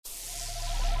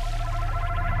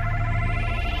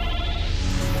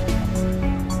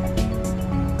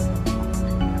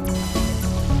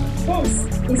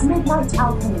is Midnight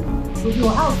Alchemy with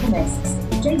your alchemists,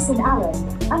 Jason Allen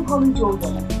and Holly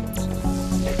Jordan.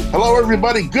 Hello,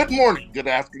 everybody. Good morning, good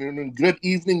afternoon, and good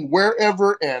evening,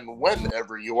 wherever and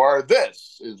whenever you are.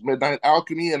 This is Midnight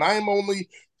Alchemy, and I am only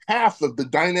half of the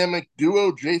dynamic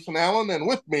duo, Jason Allen, and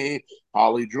with me,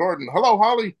 Holly Jordan. Hello,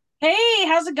 Holly. Hey,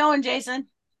 how's it going, Jason?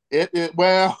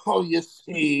 Well, you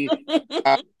see,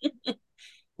 uh,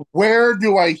 where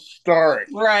do I start?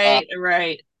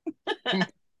 Right.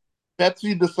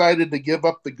 Betsy decided to give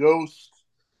up the ghost,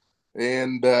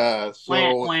 and Wah,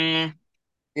 so wah.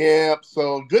 yeah,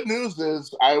 so good news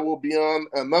is I will be on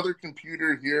another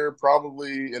computer here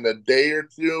probably in a day or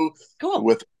two Cool.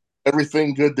 with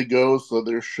everything good to go, so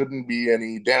there shouldn't be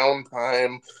any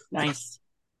downtime. Nice.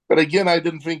 But again, I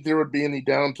didn't think there would be any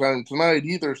downtime tonight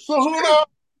either. So who Sure. knows?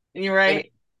 You're And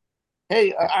right.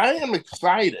 hey, I am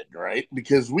excited, right?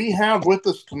 Because we have with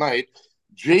us tonight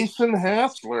Jason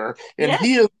Hassler, and Yes.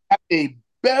 he has got a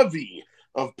bevy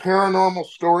of paranormal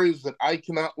stories that I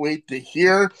cannot wait to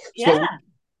hear. So Yeah.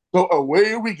 So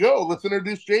away we go. Let's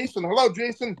introduce Jason. Hello,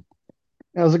 Jason.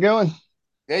 How's it going?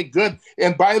 Hey, good.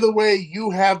 And by the way,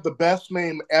 you have the best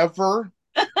name ever.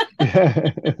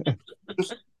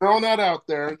 Just throwing that out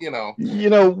there, you know.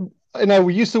 And I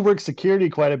used to work security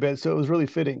quite a bit, so it was really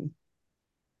fitting.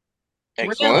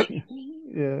 Excellent. Really?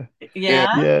 Yeah. And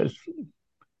Yeah. Yes.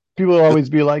 People will always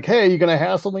be like, "Hey, you gonna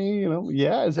hassle me?"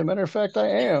 Yeah, as a matter of fact, I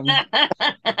am.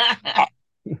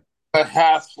 the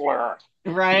Hassler.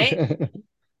 Right.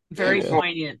 Very Yeah.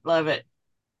 poignant. Love it.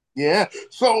 Yeah.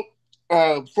 So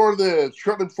for the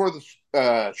shortly before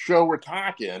the show, we're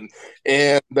talking,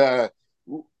 and I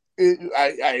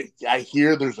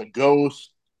hear there's a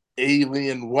ghost,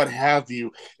 alien, what have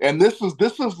you, and this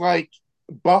is like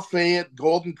buffet at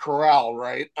Golden Corral,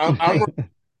 right? I'm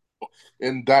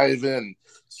and dive in.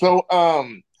 So,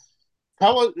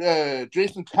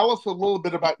 Jason, tell us a little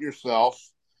bit about yourself,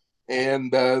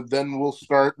 and then we'll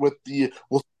start with the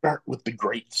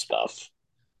great stuff.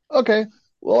 Okay.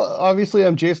 Well, obviously,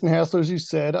 I'm Jason Hassler, as you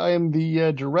said. I am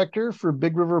the director for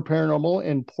Big River Paranormal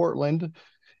in Portland,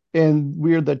 and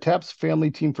we are the TAPS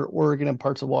family team for Oregon and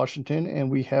parts of Washington,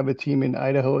 and we have a team in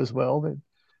Idaho as well. That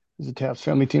is a TAPS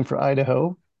family team for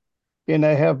Idaho. And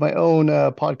I have my own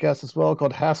podcast as well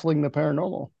called Hassling the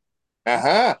Paranormal.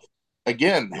 Uh-huh.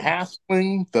 Again,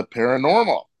 hassling the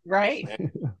paranormal. Right.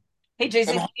 Hey,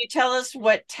 Jason, And can you tell us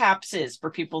what TAPS is for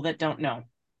people that don't know?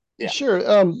 yeah, Sure.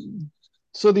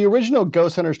 So the original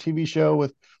Ghost Hunters TV show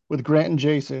with Grant and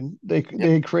Jason, they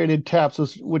created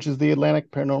TAPS, which is the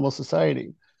Atlantic Paranormal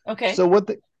Society. Okay. So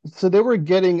so they were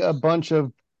getting a bunch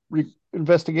of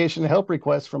investigation help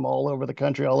requests from all over the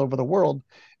country, all over the world,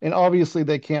 and obviously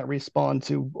they can't respond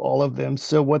to all of them.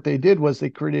 So what they did was they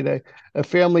created a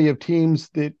family of teams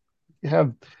that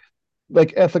have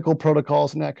like ethical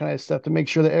protocols and that kind of stuff to make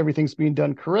sure that everything's being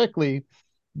done correctly.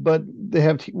 But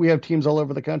we have teams all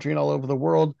over the country and all over the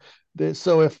world.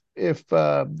 So if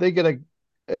they get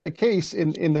a case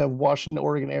in the Washington,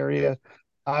 Oregon area,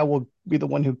 I will be the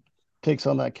one who takes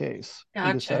on that case and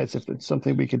Gotcha. decides if it's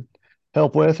something we could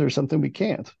help with or something we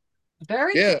can't.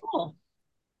 Very yeah, cool.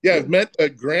 yeah. Yeah. I've met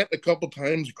Grant a couple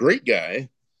times. Great guy.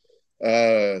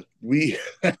 We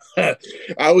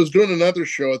I was doing another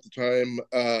show at the time,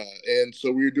 and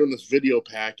so we were doing this video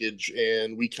package,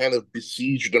 and we kind of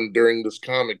besieged him during this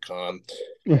Comic Con.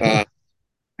 Uh,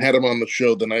 had him on the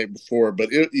show the night before, but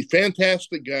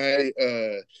fantastic guy.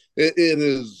 It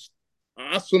is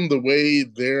awesome the way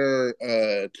their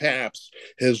taps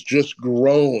has just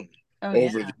grown Oh,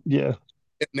 over yeah. Yeah.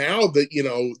 now that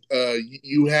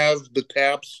you have the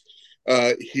taps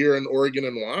here in Oregon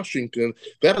and Washington.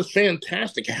 That is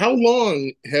fantastic. How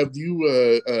long have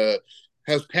you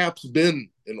has taps been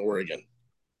in Oregon?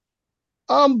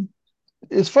 Um,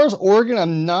 as far as Oregon,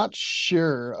 I'm not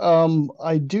sure.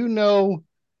 I do know,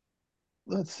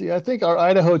 let's see, I think our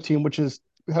Idaho team, which is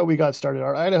how we got started,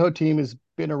 our Idaho team has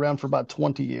been around for about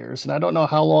 20 years. And I don't know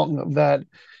how long of that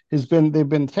they've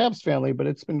been Taps family, but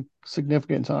it's been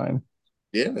significant time.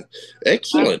 Yeah, Wow.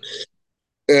 excellent.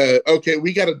 Okay,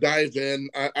 we got to dive in.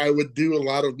 I would do a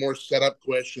lot of more setup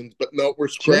questions, but no, we're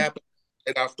Sure. scrapping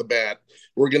right off the bat.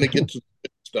 We're going to get to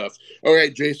stuff. All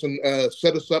right, Jason,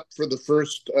 set us up for the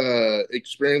first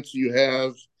experience you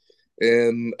have,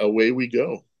 and away we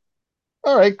go.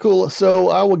 All right, cool. So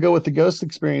I will go with the ghost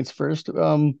experience first.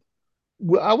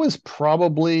 I was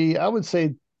probably, I would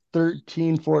say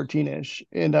 13, 14-ish.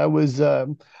 And I was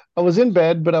in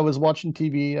bed, but I was watching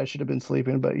TV. I should have been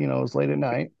sleeping, but it was late at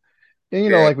night. And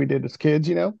Yeah. like we did as kids.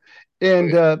 Oh, And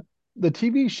yeah. the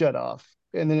TV shut off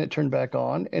and then it turned back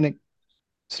on and it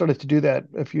started to do that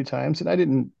a few times. And I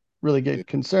didn't really get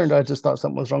concerned. I just thought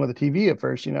something was wrong with the TV at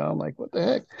first. I'm like, what the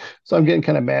heck? So I'm getting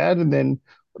kind of mad, and then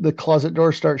the closet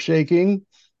door starts shaking,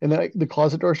 and then the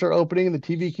closet door start opening, and the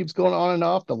TV keeps going on and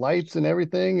off, the lights and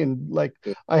everything, and like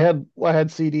I had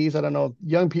CDs. I don't know,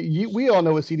 young people. We all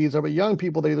know what CDs are, but young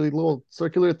people, they do little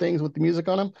circular things with the music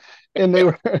on them, and they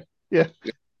were yeah,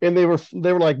 and they were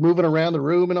like moving around the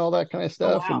room and all that kind of Oh,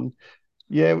 stuff, wow. and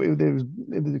yeah,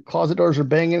 the closet doors are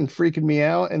banging and freaking me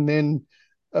out. And then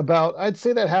I'd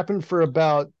say that happened for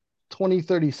about 20,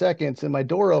 30 seconds. And my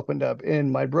door opened up,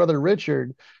 and my brother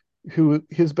Richard, who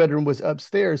his bedroom was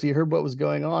upstairs, he heard what was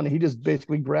going on. And he just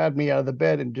basically grabbed me out of the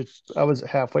bed, and I was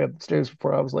halfway up the stairs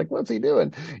before I was like, what's he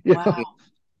doing? Wow.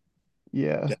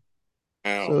 Yeah.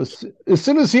 Wow. So as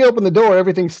soon as he opened the door,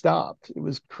 everything stopped. It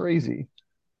was crazy.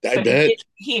 I But bet.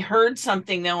 he heard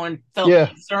something though and felt Yeah.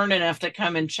 concerned enough to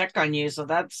come and check on you. So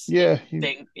that's Yeah.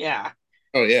 interesting. Yeah.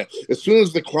 Oh yeah. As soon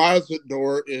as the closet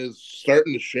door is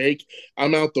starting to shake,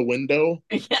 I'm out the window.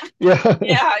 Yeah. Yeah.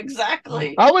 Yeah,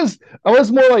 exactly. I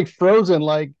was more like frozen,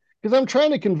 like, because I'm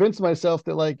trying to convince myself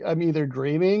that like I'm either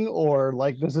dreaming or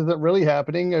like this isn't really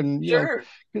happening, and Sure.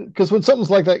 because when something's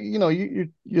like that,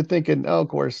 you're thinking, oh, of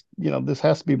course, this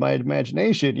has to be my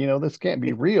imagination, this can't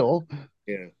be real,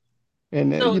 Yeah.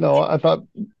 and So I thought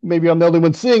maybe I'm the only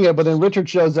one seeing it, but then Richard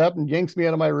shows up and yanks me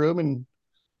out of my room, and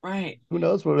right. who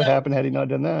knows what would So happen had he not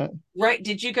done that. right.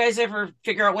 Did you guys ever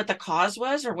figure out what the cause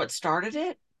was or what started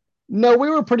it? No, we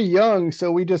were pretty young,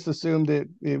 so we just assumed it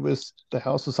was the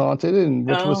house was haunted, and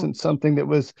which Oh. wasn't something that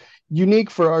was unique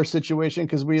for our situation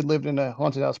because we had lived in a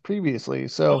haunted house previously.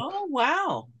 So Oh,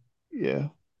 wow. yeah,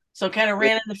 So kind of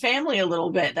ran in the family a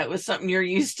little bit. That was something you're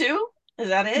used to? Is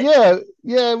that it?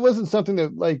 yeah, it wasn't something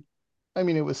that like, I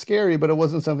mean, it was scary, but it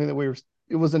wasn't something that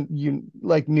it wasn't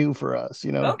like new for us.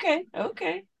 Okay.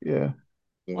 Okay. Yeah.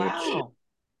 Wow.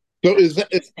 So That's is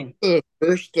interesting. the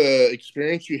first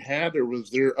experience you had, or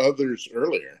was there others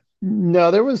earlier?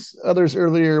 No, there was others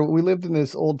earlier. We lived in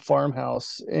this old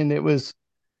farmhouse, and it was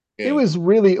Yeah.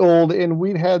 really old, and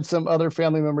we'd had some other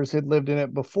family members had lived in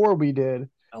it before we did,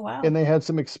 Oh, wow. and they had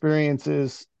some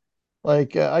experiences.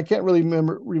 Like I can't really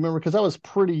remember because I was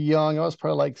pretty young. I was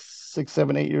probably like 6,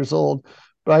 7, 8 years old.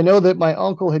 But I know that my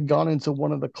uncle had gone into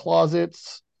one of the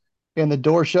closets, and the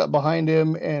door shut behind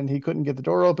him, and he couldn't get the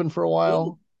door open for a Ooh,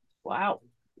 while. wow.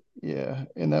 Yeah,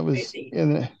 and that was Crazy.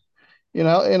 and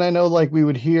I know like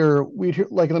we'd hear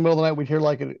like in the middle of the night we'd hear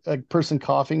like a person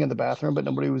coughing in the bathroom, but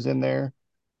nobody was in there.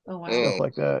 Oh, wow. Oh, Stuff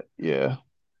like that. Yeah.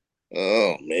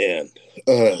 oh man.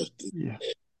 Uh, Yeah.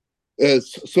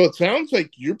 so it sounds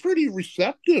like you're pretty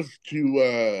receptive to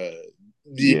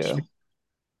the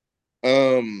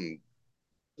Yeah. um.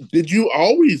 Did you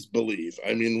always believe?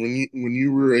 I mean, when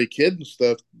you were a kid and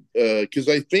stuff, because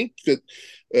I think that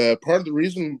part of the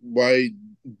reason why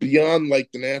beyond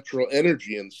like the natural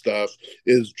energy and stuff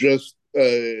is just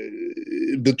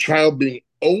the child being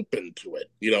open to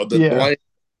it. The Yeah. blind,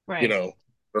 Right.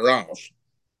 are off.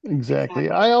 Exactly. Exactly.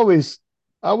 I always,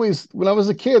 when I was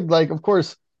a kid, like, of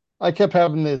course, I kept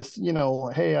having this,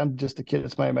 hey, I'm just a kid.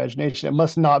 It's my imagination. It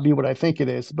must not be what I think it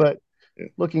is. But Yeah.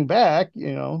 looking back,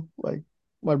 like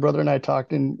my brother and I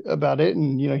talked about it,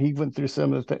 and, he went through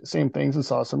some of the same things and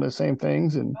saw some of the same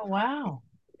things. And, Oh, wow.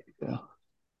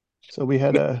 so we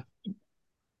had our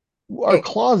Oh,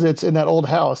 closets in that old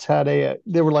house they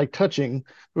were like touching.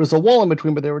 There was a wall in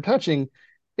between, but they were touching.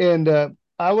 And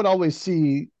I would always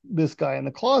see this guy in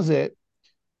the closet,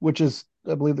 which is,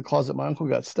 I believe, the closet my uncle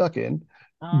got stuck in.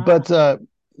 Ah, But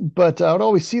I would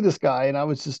always see this guy, and I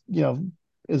was just,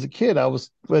 as a kid,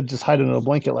 would just hide under a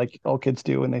blanket like all kids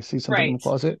do when they see something in the right.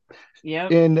 closet.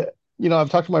 Yep. And I've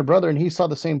talked to my brother, and he saw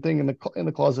the same thing in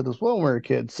the closet as well when we were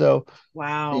kids. So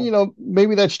Wow.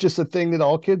 maybe that's just a thing that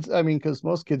all kids. I mean, because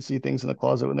most kids see things in the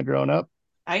closet when they're growing up.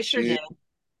 I sure yeah. did.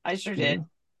 I sure Yeah, did.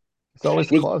 it's always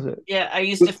the Was closet. Yeah, I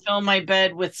used to fill my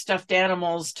bed with stuffed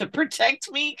animals to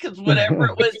protect me because whatever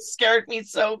it was scared me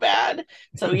so bad.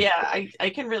 So yeah, I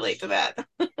can relate to that.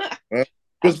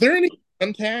 was there any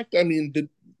contact? I mean,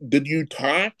 did you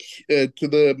talk to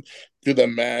the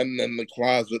man in the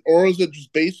closet, or was it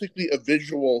just basically a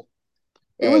visual?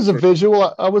 It was a Sort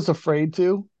visual. I was afraid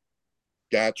to,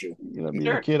 got you. being a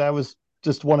Sure. kid, I was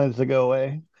just wanted to go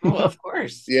away. Well, of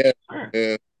course. Yeah, Sure.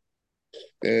 yeah.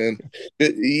 And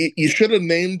you should have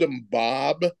named him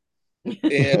Bob.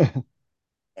 And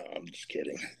I'm just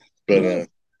kidding, but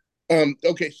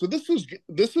okay. So this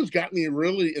has got me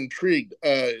really intrigued.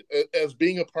 As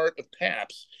being a part of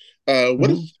TAPS, what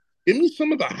Mhm. is? Give me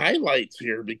some of the highlights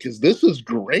here because this is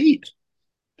great.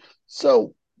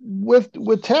 So with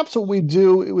TAPS, what we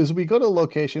do is we go to a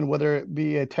location, whether it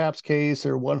be a TAPS case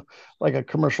or one like a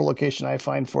commercial location I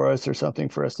find for us or something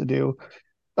for us to do.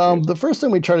 The first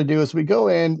thing we try to do is we go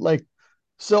in like,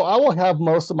 so I will have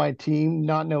most of my team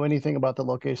not know anything about the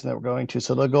location that we're going to,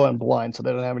 so they'll go in blind, so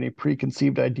they don't have any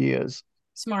preconceived ideas.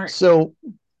 Smart. So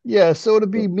yeah, so it'll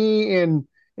be me and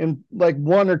like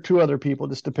one or two other people,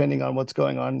 just depending on what's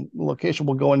going on. The location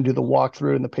will go and do the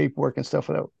walkthrough and the paperwork and stuff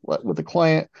with the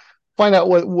client, find out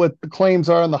what the claims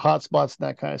are and the hot spots and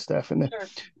that kind of stuff. And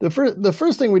Sure. the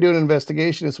first thing we do in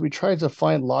investigation is we try to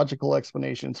find logical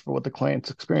explanations for what the client's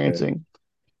Right. experiencing.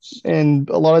 And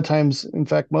a lot of times, in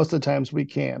fact, most of the times we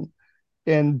can.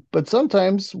 But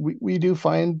sometimes we do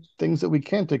find things that we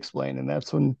can't explain, and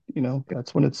that's when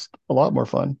it's a lot more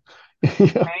fun.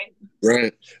 Yeah. Right.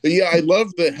 Right. Yeah, I love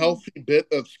the healthy bit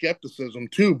of skepticism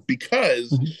too, because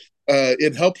Mhm.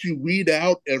 it helps you weed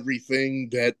out everything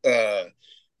that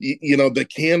that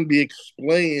can be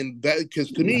explained. That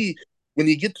because to Yeah. me, when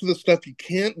you get to the stuff you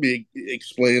can't be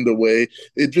explained away,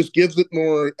 it just gives it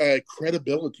more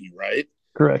credibility, right?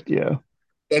 Correct. Yeah.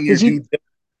 And your Because due,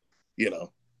 you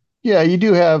know. yeah, you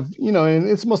do have, and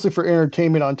it's mostly for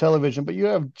entertainment on television, but you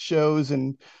have shows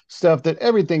and stuff that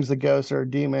everything's a ghost or a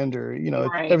demon or,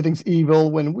 Right. everything's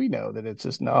evil when we know that it's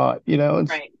just not,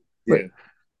 Right. but,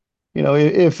 Yeah.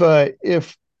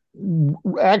 if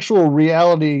actual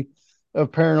reality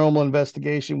of paranormal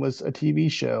investigation was a TV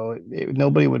show,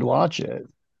 nobody would watch it.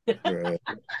 Right.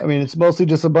 I mean, it's mostly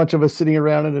just a bunch of us sitting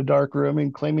around in a dark room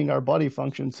and claiming our body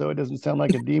function so it doesn't sound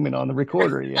like a demon on the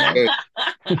recorder. Right.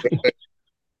 I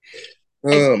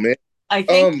Oh man. I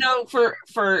think Um. though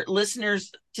for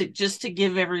listeners to just to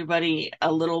give everybody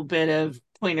a little bit of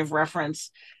point of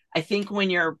reference, I think when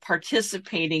you're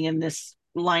participating in this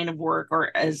line of work,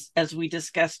 or as we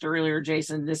discussed earlier,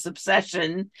 Jason, this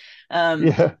obsession,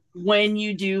 Yeah. when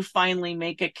you do finally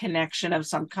make a connection of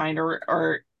some kind,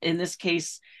 or in this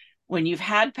case, when you've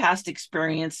had past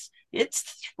experience, it's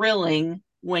thrilling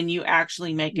when you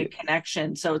actually make a Yeah.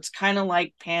 connection. So it's kind of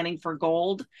like panning for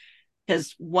gold,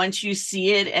 because once you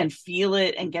see it and feel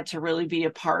it and get to really be a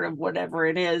part of whatever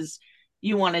it is,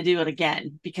 you want to do it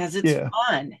again because it's Yeah,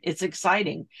 fun, it's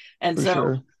exciting. And for so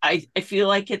sure. I feel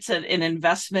like it's an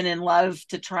investment in love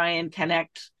to try and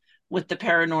connect with the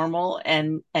paranormal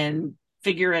and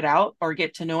figure it out or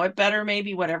get to know it better,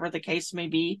 maybe whatever the case may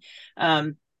be.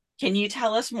 um, can you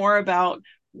tell us more about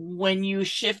when you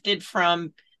shifted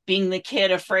from being the kid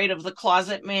afraid of the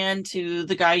closet man to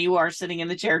the guy you are sitting in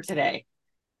the chair today?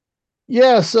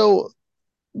 Yeah, so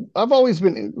I've always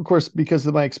been, of course, because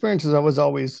of my experiences, I was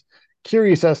always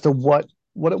curious as to what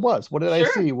it was. What did I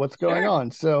Sure. see? What's going Sure.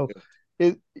 on? So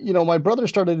my brother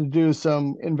started to do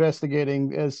some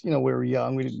investigating as, we were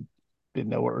young. We didn't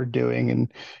know what we are doing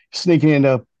and sneaking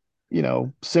into,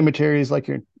 cemeteries like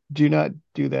do not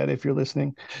do that if you're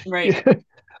listening. Right.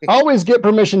 Always get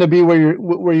permission to be where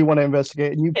you want to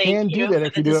investigate, and you Thank can do you that for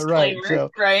if the you do it right. disclaimer.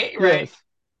 So Right, right.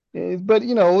 yes. But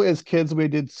as kids we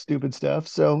did stupid stuff,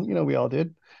 so we all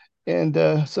did,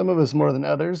 and some of us more than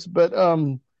others. But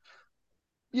so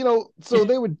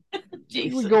we would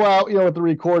Jason. go out, with the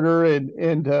recorder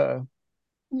and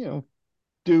you know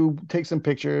do take some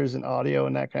pictures and audio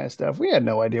and that kind of stuff. We had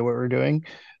no idea what we were doing,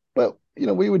 but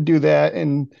we would do that.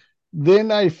 And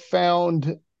then I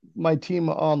found my team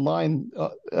online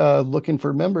looking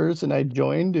for members, and I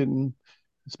joined, and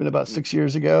it's been about 6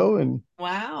 years ago. And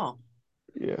Wow.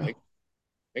 yeah.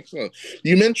 Excellent.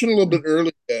 You mentioned a little bit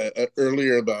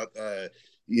earlier about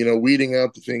weeding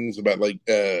out the things about like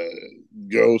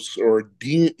ghosts or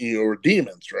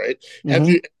demons, right? Have Hmm.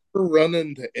 you ever run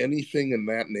into anything in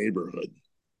that neighborhood?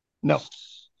 No,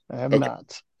 I have Okay.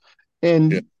 not. Yeah.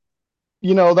 And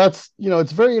that's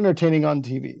it's very entertaining on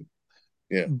TV.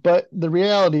 Yeah. But the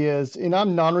reality is, and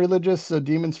I'm non-religious, so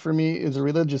demons for me is a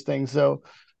religious thing. So,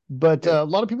 but Yeah. a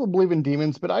lot of people believe in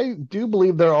demons, but I do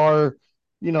believe there are,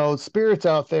 spirits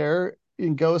out there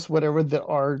in ghosts, whatever, that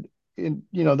are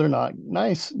they're not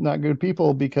nice, not good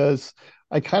people, because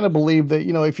I kind of believe that,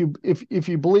 if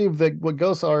you believe that what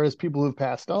ghosts are is people who've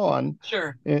passed on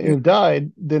Sure. and Yeah. who've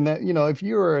died, then that, if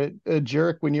you were a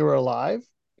jerk when you were alive,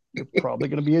 you're probably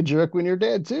going to be a jerk when you're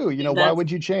dead too. Why That's would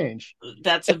you change?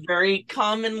 that's a very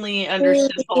commonly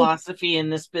understood philosophy in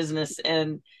this business,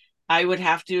 and I would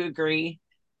have to agree.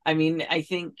 I mean, I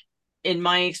think in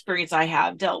my experience I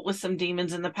have dealt with some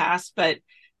demons in the past, but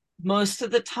most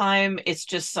of the time it's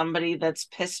just somebody that's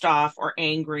pissed off or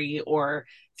angry or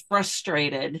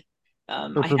frustrated.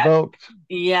 Or I had provoked?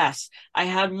 Yes, I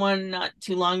had one not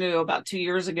too long ago, about 2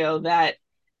 years ago, that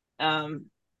um,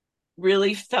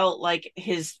 really felt like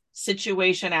his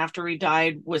situation after he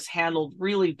died was handled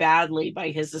really badly by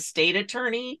his estate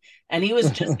attorney, and he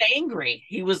was just angry.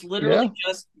 He was Yeah. literally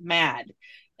just mad.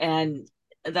 And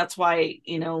that's why,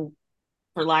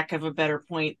 for lack of a better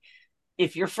point,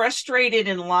 if you're frustrated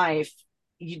in life,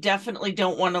 you definitely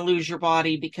don't want to lose your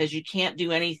body, because you can't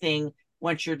do anything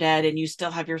once you're dead, and you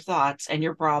still have your thoughts and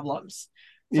your problems.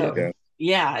 So Yeah.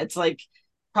 yeah, it's like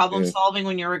problem Yeah. solving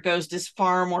when you're a ghost is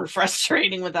far more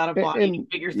frustrating without a body to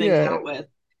figure things Yeah, out with.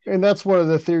 and that's one of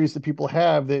the theories that people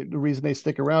have, that the reason they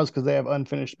stick around is because they have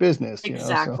unfinished business, so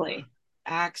Exactly.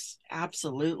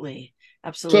 Absolutely.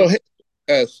 So, Absolutely.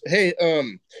 hey,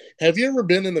 have you ever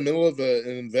been in the middle of an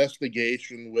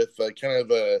investigation with kind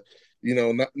of a,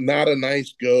 not a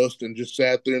nice ghost, and just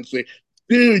sat there and say,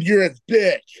 "Dude, you're a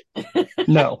dick"?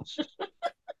 no. Uh,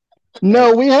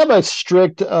 No, we have a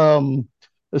strict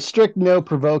no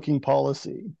provoking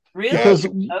policy, because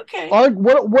Really? Okay. our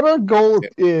what our goal yeah,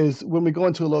 is when we go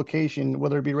into a location,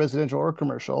 whether it be residential or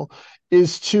commercial,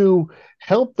 is to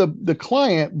help the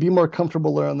client be more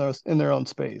comfortable in their own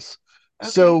space. Okay.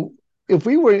 So if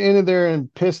we were in there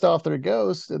and pissed off their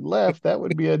ghost and left, that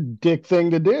would be a dick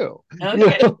thing to do. you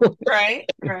Okay. know? Right.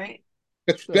 Right.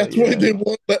 So that's why yeah. they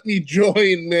won't let me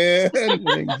join, man.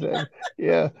 Exactly.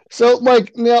 Yeah. So,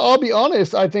 like, now I'll be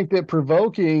honest, I think that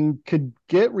provoking could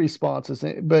get responses,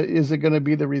 but is it going to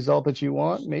be the result that you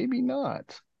want? Maybe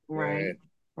not. Right.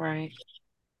 Right.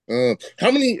 Right.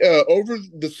 How many over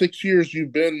the 6 years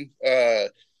you've been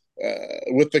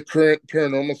with the current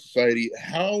Paranormal Society?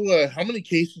 How many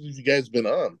cases have you guys been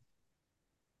on?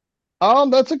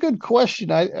 That's a good question.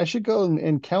 I should go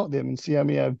and count them and see how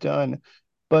many I've done.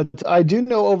 But I do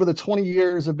know over the 20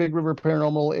 years of Big River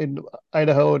Paranormal in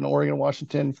Idaho and Oregon,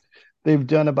 Washington, they've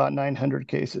done about 900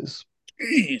 cases.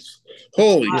 Jeez, That's a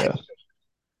holy lot. cow. Yeah.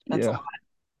 That's a Yeah. lot.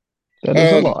 That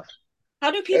is a Um, lot.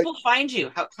 How do uh, people find you?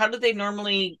 How do they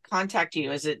normally contact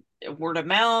you? Is it word of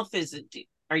mouth?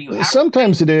 Are you advertising?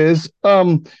 Sometimes it is.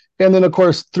 And then of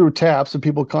course through TAPS, and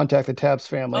people contact the TAPS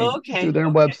family Oh, through okay. their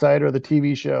Okay. website or the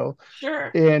TV show.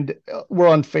 Sure. And we're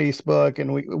on Facebook,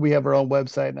 and we have our own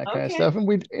website and that kind of Okay. stuff. And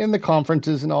we in the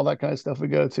conferences and all that kind of stuff we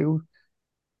go to.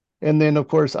 And then of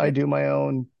course I do my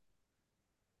own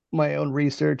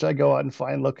research. I go out and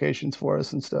find locations for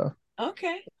us and stuff.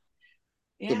 Okay.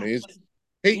 it's Yeah. amazing.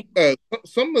 Yeah. Hey,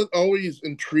 some that always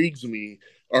intrigues me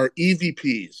are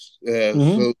EVPs.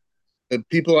 Mm-hmm. So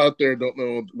people out there don't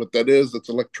know what that is. It's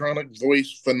electronic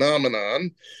voice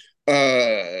phenomenon.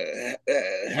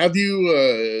 Have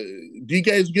you? Do you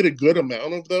guys get a good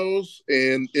amount of those?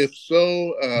 And if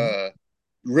so,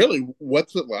 really,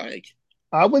 what's it like?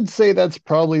 I would say that's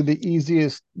probably the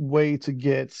easiest way to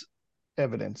get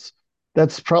evidence.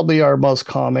 That's probably our most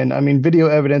common. I mean, video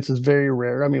evidence is very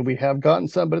rare. I mean, we have gotten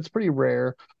some, but it's pretty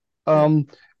rare. Yeah. Um,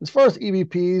 as far as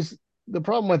EVPs, the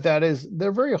problem with that is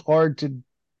they're very hard to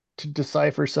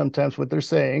decipher sometimes what they're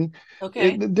saying.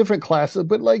 Okay. The different classes,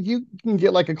 but like you can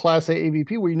get like a class A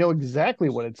AVP where you know exactly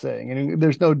what it's saying, and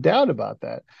there's no doubt about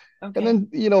that. And Okay.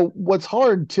 then what's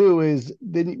hard too is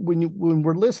then when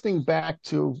we're listening back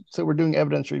to, so we're doing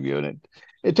evidence review, and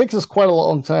it takes us quite a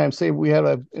long time. Say we had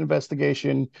an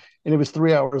investigation and it was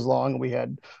 3 hours long, and we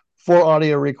had 4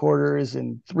 audio recorders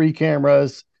and 3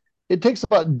 cameras. It takes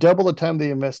about double the time of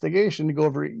the investigation to go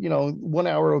over. 1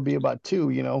 hour would be about two.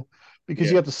 Because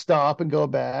you Yeah, have to stop and go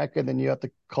back, and then you have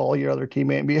to call your other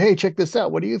teammate and be, hey, check this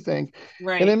out. What do you think? And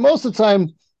Right. then most of the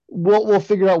time, we'll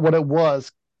figure out what it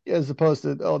was, as opposed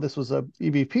to, oh, this was a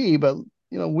EVP. But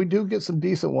we do get some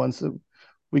decent ones that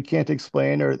we can't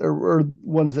explain, or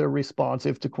ones that are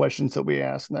responsive to questions that we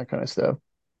ask and that kind of stuff.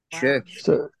 sure. Wow.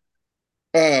 So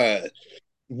Uh,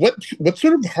 what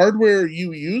sort of hardware are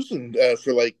you using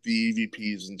for like the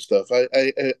EVPs and stuff?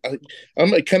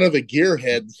 I'm a kind of a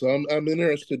gearhead, so I'm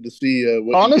interested to see what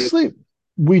you guys. honestly,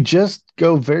 we just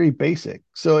go very basic.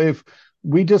 So if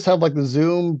we just have like the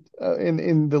Zoom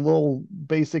in the little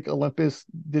basic Olympus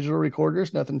digital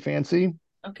recorders, nothing fancy.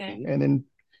 Okay. And then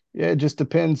yeah, it just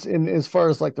depends. And as far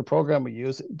as like the program we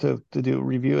use to do a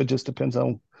review, it just depends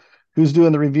on who's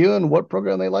doing the review and what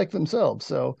program they like themselves.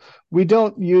 So we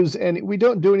don't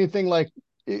do anything like,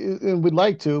 and we'd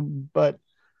like to, but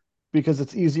because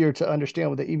it's easier to understand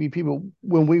with the EVP. But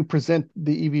when we present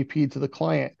the EVP to the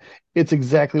client, it's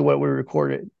exactly what we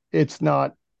recorded. It's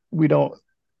not, we don't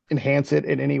enhance it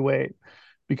in any way,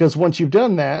 because once you've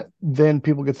done that, then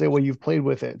people could say, well, you've played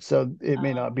with it, so it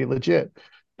may not be legit.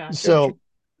 Gotcha. Gotcha. So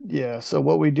yeah, so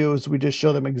what we do is we just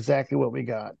show them exactly what we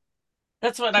got.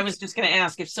 That's what I was just going to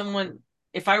ask.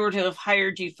 If I were to have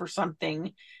hired you for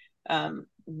something,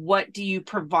 what do you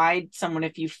provide someone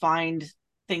if you find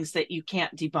things that you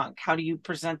can't debunk? How do you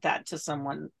present that to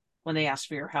someone when they ask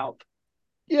for your help?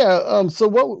 Yeah. So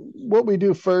what we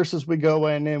do first is we go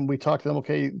in and we talk to them.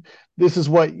 Okay, this is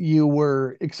what you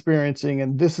were experiencing,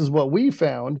 and this is what we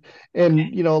found. Okay.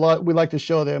 And a lot we like to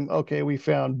show them. Okay, we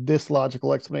found this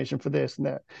logical explanation for this and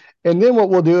that. And then what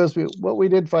we'll do is we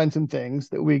did find some things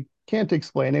that we can't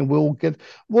explain, and we'll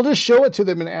just show it to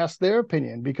them and ask their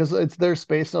opinion because it's their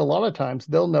space, and a lot of times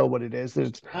they'll know what it is.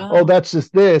 It's Oh, that's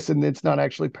just this, and it's not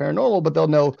actually paranormal, but they'll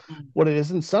know mm. what it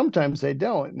is, and sometimes they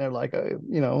don't, and they're like,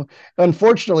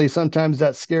 unfortunately, sometimes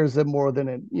that scares them more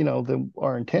than than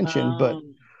our intention. But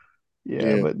Um, yeah,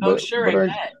 Yeah. oh, sure, but I our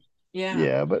bet. Yeah.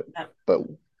 yeah, Uh, but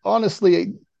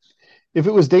honestly, if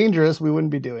it was dangerous, we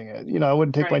wouldn't be doing it. I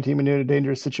wouldn't take my Right. team into a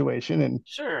dangerous situation, and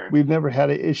Sure. we've never had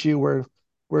an issue where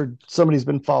somebody's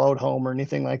been followed home or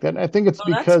anything like that. And I think it's Oh,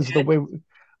 that's because the good. way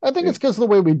I think Yeah. it's because of the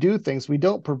way we do things. We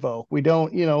don't provoke. We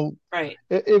don't, Right.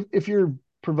 if you're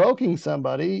provoking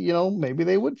somebody, maybe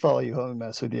they would follow you home and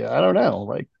mess with you. I don't know.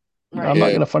 Like, I'm Right. not Yeah.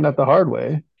 going to find out the hard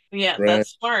way. Yeah, Right.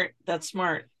 that's smart. That's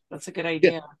smart. That's a good Yeah.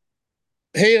 idea.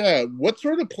 Hey, what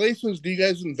sort of places do you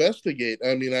guys investigate?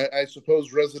 I mean, I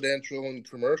suppose residential and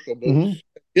commercial, but Hmm.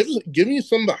 give me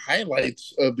some of the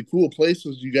highlights of the cool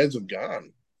places you guys have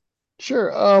gone.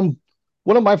 Sure.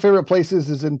 One of my favorite places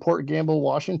is in Port Gamble,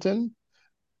 Washington.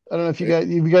 I don't know if Okay. have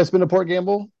you guys been to Port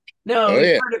Gamble? No, Oh we've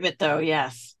yeah, heard of it though.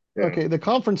 Yes. yeah. Okay, the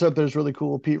conference up there is really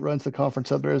cool. Pete runs the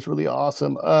conference up there. It's really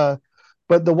awesome.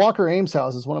 But the Walker Ames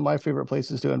house is one of my favorite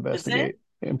places to Is it investigate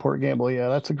in Port Gamble. Yeah,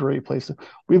 that's a great place.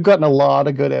 We've gotten a lot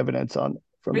of good evidence on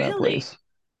from that really place.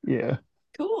 Yeah.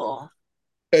 cool?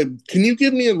 Can you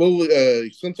give me a little,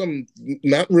 since I'm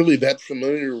not really that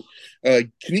familiar,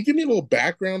 can you give me a little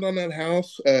background on that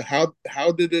house?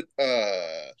 How did it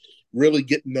really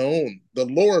get known? The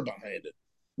lore behind it.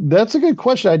 That's a good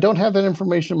question. I don't have that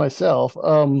information myself.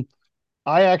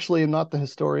 I actually am not the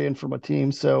historian for my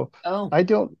team, so Oh, I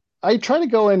don't. I try to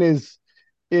go in is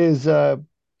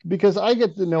because I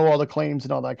get to know all the claims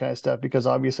and all that kind of stuff because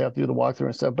obviously I have to do the walkthrough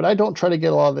and stuff. But I don't try to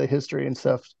get a lot of the history and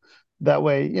stuff that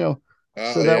way, Oh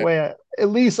so that yeah, way at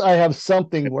least I have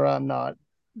something where I'm not,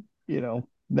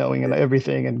 knowing and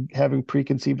everything and having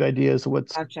preconceived ideas of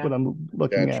what gotcha. I'm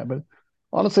looking gotcha. at. But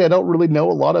honestly, I don't really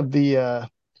know a lot of the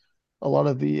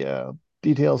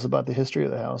details about the history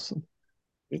of the house.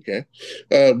 Okay.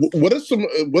 What are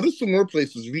some more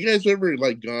places? Have you guys ever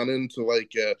like gone into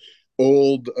like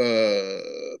old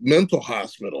mental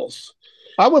hospitals?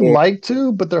 I would Or like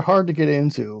to, but they're hard to get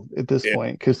into at this yeah,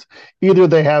 point because either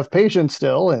they have patients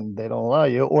still and they don't allow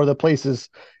you, or the place is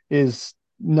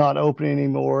not open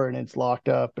anymore and it's locked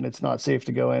up and it's not safe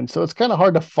to go in. So it's kind of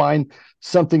hard to find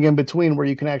something in between where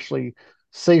you can actually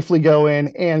safely go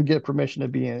in and get permission to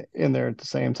be in there at the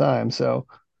same time. So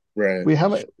right.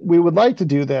 we would like to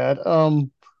do that.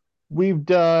 We've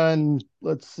done,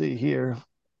 let's see here.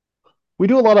 We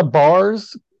do a lot of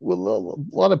bars, with a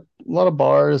lot of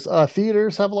bars.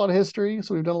 Theaters have a lot of history,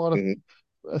 so we've done a lot of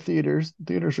Mhm. theaters.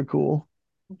 Theaters are cool.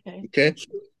 Okay. Okay.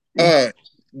 Yeah. Uh,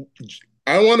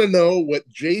 I want to know what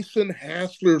Jason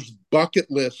Hassler's bucket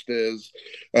list is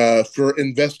for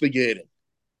investigating.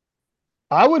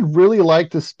 I would really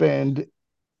like to spend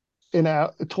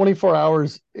 24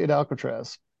 hours in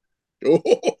Alcatraz.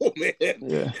 Oh man,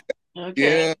 Yeah. Okay.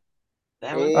 yeah.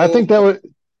 That would I be Oh, think that would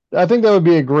I think that would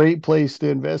be a great place to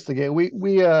investigate.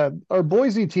 We our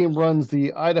Boise team runs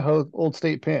the Idaho Old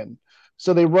State Pen.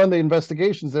 So they run the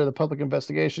investigations there, the public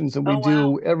investigations, and we oh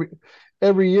wow. do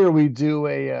every year we do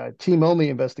a team only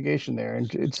investigation there,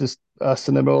 and it's just us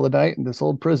in the middle of the night in this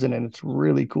old prison, and it's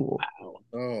really cool. Wow.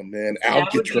 oh man, That would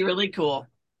Alcatraz. be really cool.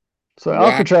 So Wow.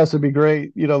 Alcatraz would be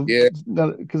great, Yeah.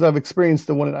 because I've experienced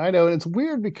the one in Idaho, and it's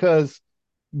weird because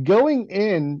going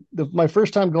in my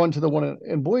first time going to the one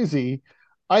in Boise,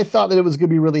 I thought that it was going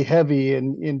to be really heavy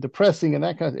and depressing and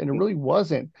that kind of, and it really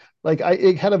wasn't. Like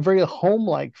it had a very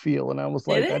home-like feel, and I was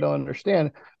Did like, I it? don't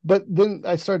understand. But then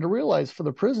I started to realize for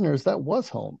the prisoners that was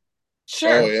home. Oh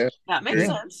Sure. yeah. That makes Yeah,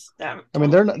 sense. That I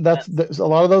mean totally makes sense. that's a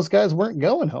lot of those guys weren't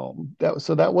going home.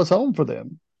 That was home for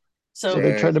them. So So,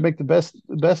 they Right. tried to make the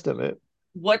best of it.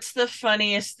 what's the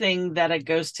funniest thing that a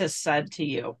ghost has said to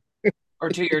you or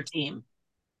to your team?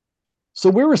 So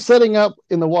we were setting up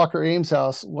in the Walker Ames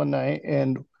house one night,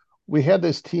 and we had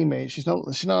this teammate. She's not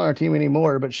on our team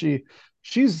anymore, but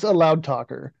she's a loud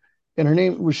talker, and her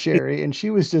name was Sherry, and she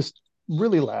was just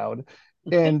really loud.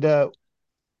 Okay. And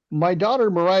my daughter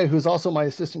Mariah, who's also my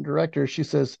assistant director, she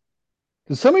says,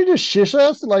 "Did somebody just shish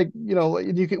us?" Like,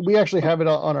 we actually have it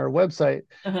on our website,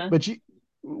 Uh-huh. but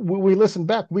when we listened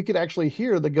back, we could actually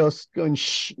hear the ghost going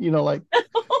shh, like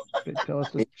they tell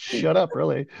us to shut up,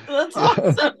 really. That's Yeah,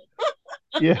 awesome.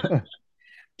 yeah,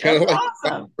 Kind That's of like the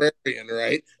awesome. librarian,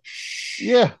 right? Shh.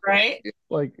 yeah. Right?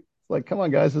 like like, come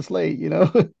on, guys, it's late,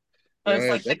 Oh, it's Right.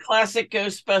 like the classic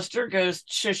Ghostbuster ghost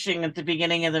shushing at the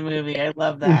beginning of the movie. I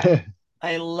love that.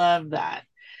 I love that.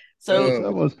 So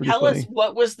That was pretty tell us, funny.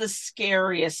 what was the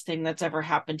scariest thing that's ever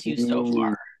happened to you so Ooh,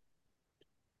 far?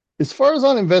 As far as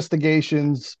on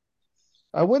investigations,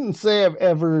 I wouldn't say I've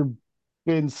ever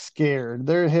been scared.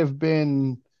 There have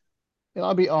been, and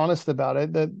I'll be honest about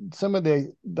it, that some of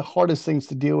the hardest things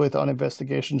to deal with on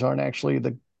investigations aren't actually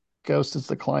the ghost, it's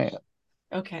the client.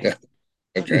 Okay. yeah.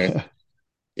 Okay. Yeah.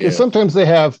 Because Yeah.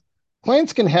 sometimes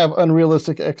clients can have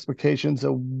unrealistic expectations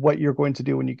of what you're going to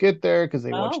do when you get there because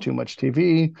they watch Oh, too much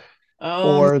TV,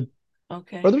 oh, or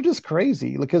okay. they're just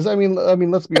crazy. Because I mean,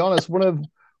 let's be honest. One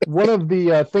of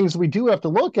the things we do have to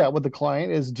look at with the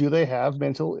client is, do they have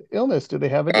mental illness? Do they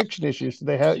have addiction issues? Do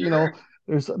they have, Sure.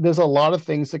 there's a lot of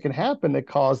things that can happen that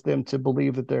cause them to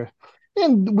believe that they're.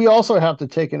 And we also have to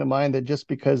take into mind that just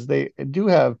because they do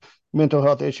have mental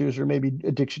health issues or maybe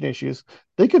addiction issues,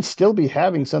 they could still be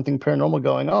having something paranormal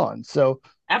going on. So we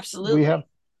have Absolutely. we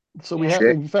Yeah. have, Sure.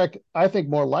 in fact, I think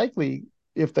more likely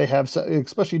if they have,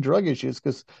 especially drug issues,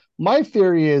 because my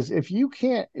theory is, if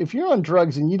you're on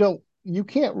drugs and you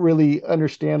can't really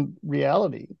understand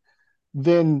reality,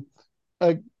 then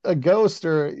a ghost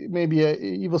or maybe a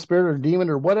evil spirit or demon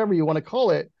or whatever you want to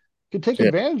call it could take Yeah.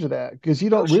 advantage of that because you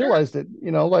Oh, don't sure. realize that,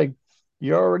 like,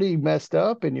 you're already messed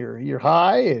up and you're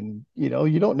high, and you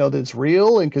don't know that it's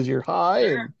real, and because you're high,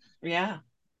 Sure. and Yeah.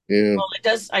 Yeah. Well, it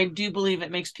does. I do believe it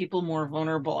makes people more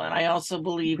vulnerable. And I also for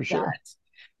believe sure. that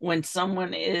when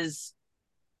someone is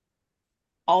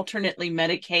alternately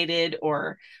medicated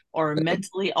or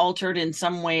mentally altered in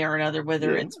some way or another,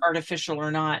 whether Yeah. it's artificial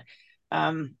or not,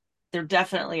 um, they're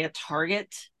definitely a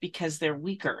target because they're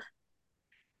weaker.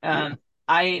 Yeah. Um,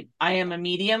 I am a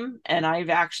medium, and I've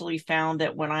actually found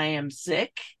that when I am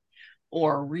sick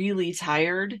or really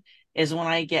tired is when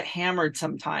I get hammered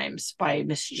sometimes by Yeah.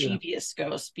 mischievous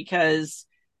ghosts because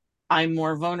I'm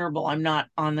more vulnerable. I'm not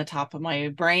on the top of my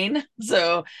brain.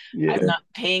 So I'm Yeah. not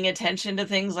paying attention to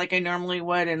things like I normally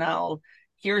would. And I'll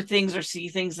hear things or see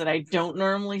things that I don't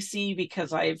normally see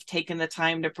because I've taken the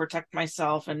time to protect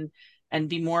myself and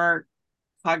be more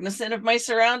cognizant of my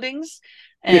surroundings.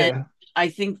 And Yeah. I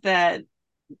think that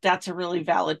that's a really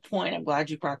valid point. I'm glad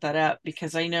you brought that up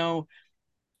because I know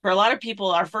for a lot of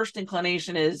people, our first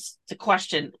inclination is to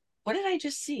question, what did I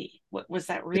just see? What was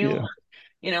that real?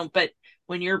 Yeah. But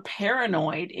when you're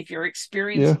paranoid, if you're Yeah.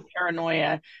 experiencing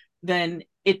paranoia, then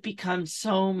it becomes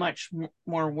so much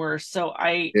more worse. So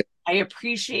Yeah. I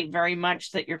appreciate very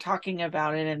much that you're talking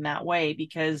about it in that way,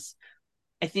 because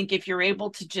I think if you're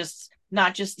able to just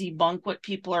not just debunk what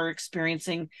people are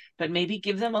experiencing, but maybe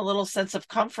give them a little sense of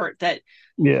comfort that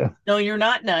Yeah. no, you're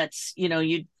not nuts.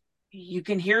 You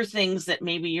can hear things that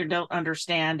maybe you don't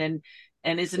understand,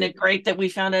 and isn't it great that we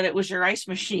found out it was your ice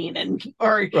machine, and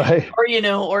Right. or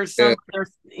Yeah. some or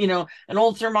an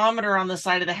old thermometer on the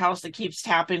side of the house that keeps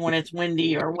tapping when it's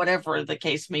windy or whatever the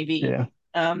case may be. Yeah.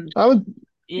 um I would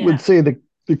yeah. say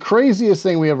the craziest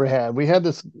thing we ever had. We had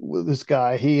this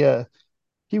guy.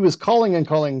 He was calling and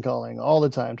calling and calling all the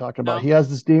time, talking about Oh. he has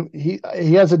this demon. He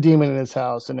has a demon in his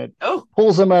house, and it Oh.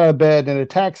 pulls him out of bed and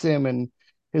attacks him, and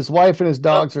his wife and his Oh.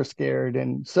 dogs are scared.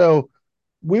 And so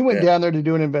we went Yeah. down there to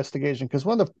do an investigation, because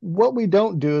what we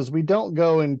don't do is we don't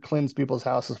go and cleanse people's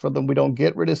houses for them. We don't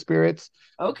get rid of spirits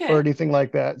or Okay. anything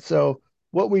like that. So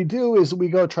what we do is we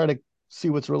go try to see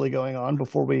what's really going on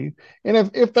before we, and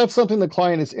if that's something the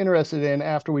client is interested in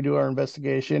after we do our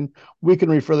investigation, we can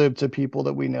refer them to people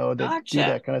that we know that do Gotcha.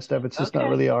 that kind of stuff. It's just not Okay.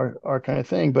 really our kind of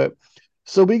thing. But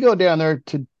so we go down there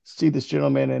to see this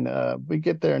gentleman, and we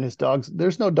get there, and his dogs,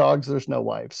 there's no dogs, there's no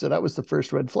wife. So that was the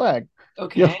first red flag.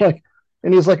 Okay. Like,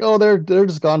 and he's like, oh, they're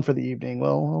just gone for the evening.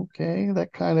 Well, okay,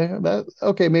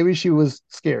 okay, maybe she was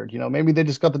scared. Maybe they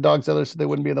just got the dogs out there so they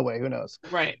wouldn't be in the way. Who knows?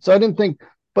 Right. So I didn't think,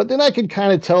 but then I could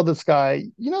kind of tell this guy,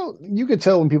 you could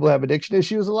tell when people have addiction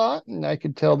issues a lot, and I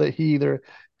could tell that he either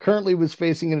currently was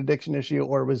facing an addiction issue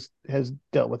or has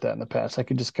dealt with that in the past. I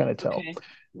could just kind of tell. Okay.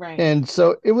 Right. And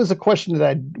so it was a question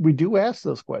that we do ask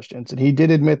those questions, and he did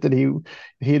admit that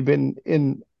he had been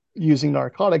in using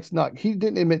narcotics. Not He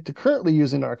didn't admit to currently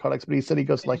using narcotics, but he said he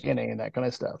goes to like NA and that kind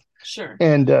of stuff. Sure.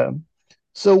 And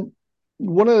so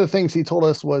one of the things he told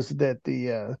us was that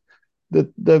the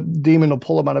demon will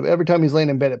pull him out of every time he's laying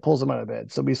in bed. It pulls him out of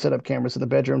bed. So we set up cameras in the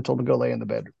bedroom, told him to go lay in the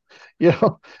bed, And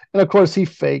of course he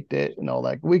faked it and all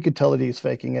that. We could tell that he's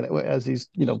faking it as he's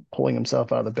pulling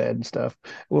himself out of the bed and stuff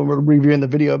when we're reviewing the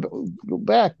video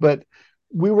back. But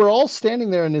we were all standing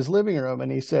there in his living room,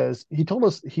 and he told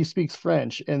us he speaks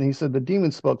French, and he said the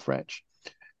demon spoke French,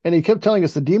 and he kept telling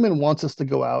us the demon wants us to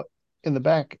go out in the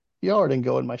backyard and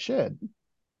go in my shed.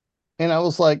 And I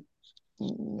was like,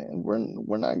 Man,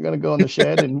 we're not going to go in the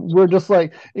shed. And we're just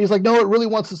like, he's like, no, it really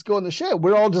wants us to go in the shed.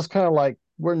 We're all just kind of like,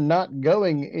 we're not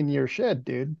going in your shed,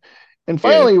 dude. And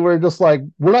Yeah. finally, we're just like,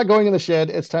 we're not going in the shed.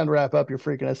 It's time to wrap up. You're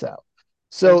freaking us out.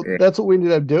 So Right. that's what we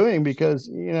ended up doing because,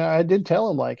 I did tell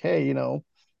him like, hey,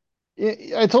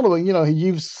 I told him,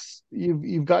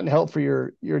 you've gotten help for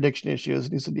your addiction issues.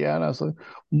 And he said, yeah. And I was like,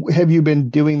 have you been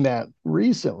doing that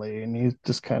recently? And he's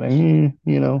just kind of,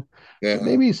 Yeah.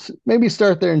 maybe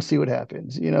start there and see what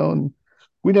happens, and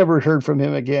we never heard from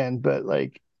him again. But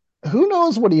like, who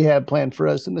knows what he had planned for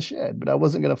us in the shed, but I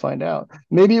wasn't going to find out.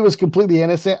 Maybe it was completely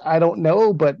innocent. I don't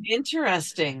know, but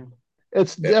Interesting.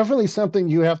 it's Yeah. definitely something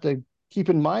you have to keep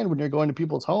in mind when you're going to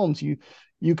people's homes.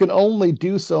 You can only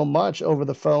do so much over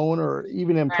the phone or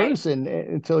even in Right. person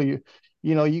until you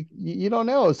don't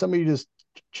know. If somebody just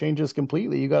changes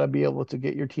completely, you got to be able to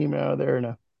get your team out of there in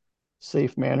a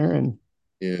safe manner. And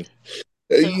Yeah.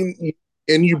 So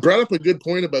And you brought up a good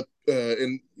point about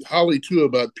and Holly too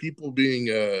about people being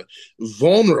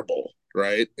vulnerable,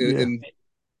 right? yeah, In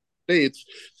states.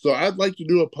 So I'd like to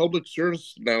do a public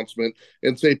service announcement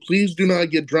and say, please do not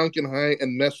get drunk and high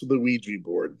and mess with the Ouija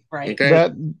board. right. Okay.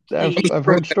 that The I've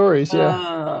heard stories.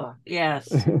 Yeah.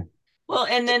 yes. Well,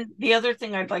 and then the other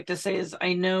thing I'd like to say is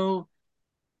I know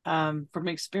from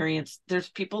experience, there's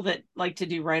people that like to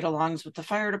do ride-alongs with the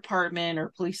fire department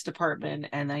or police department,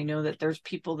 and I know that there's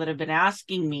people that have been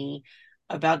asking me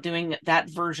about doing that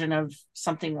version of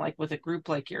something like with a group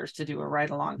like yours to do a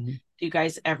ride-along. Mhm. Do you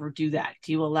guys ever do that?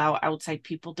 Do you allow outside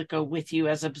people to go with you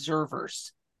as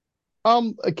observers?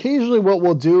 Occasionally what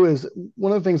we'll do is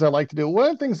one of the things I like to do. One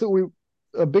of the things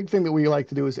a big thing that we like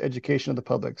to do is education of the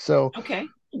public. So Okay.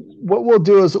 what we'll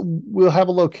do is we'll have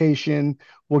a location,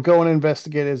 we'll go and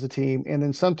investigate as a team, and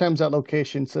then sometimes that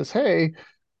location says, hey,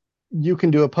 you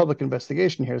can do a public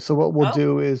investigation here. So what we'll Oh,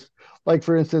 do is, like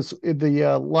for instance,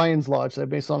 the Lions Lodge, the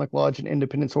Masonic Lodge in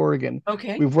Independence, Oregon,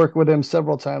 okay. we've worked with them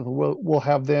several times. We'll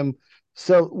have them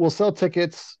we'll sell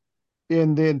tickets,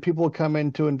 and then people will come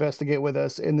in to investigate with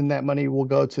us, and then that money will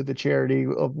go to the charity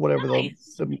of whatever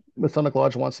Nice. the Masonic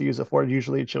Lodge wants to use it for,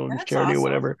 usually a children's That's charity or awesome.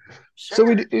 whatever.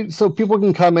 So Sure. so people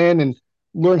can come in and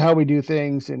learn how we do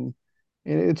things, and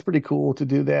it's pretty cool to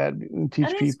do that and That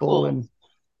teach is people. cool. And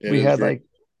It we is had very. like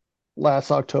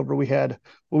last October, what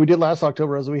we did last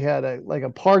October is we had a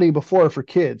party before for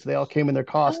kids. They all came in their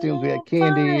costumes. We had Oh,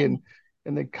 candy fun.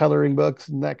 and the coloring books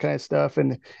and that kind of stuff.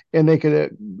 And they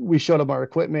could we showed them our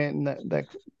equipment and that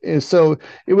is so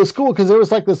it was cool because there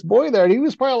was like this boy there and he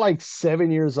was probably like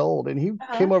 7 years old and he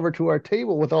Uh-huh. came over to our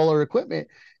table with all our equipment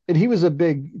and he was a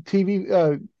big TV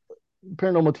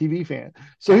paranormal TV fan.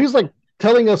 So he was Gotcha. like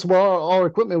telling us what all our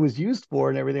equipment was used for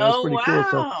and everything. It was Oh, pretty cool.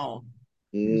 So wow.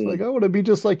 he's like, Mm. I want to be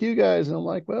just like you guys. And I'm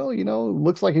like, well,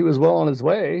 looks like he was well on his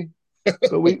way.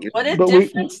 But we, What a but we,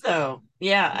 difference, though.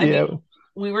 Yeah. I yeah, mean,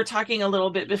 we were talking a little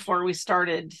bit before we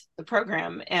started the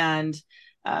program, and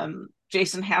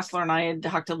Jason Hassler and I had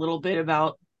talked a little bit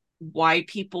about why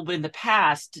people in the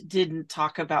past didn't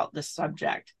talk about this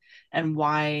subject and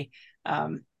why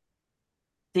um,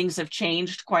 things have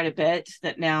changed quite a bit.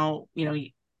 That now,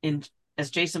 in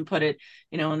as Jason put it,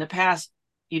 in the past,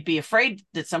 you'd be afraid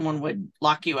that someone would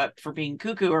lock you up for being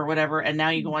cuckoo or whatever, and now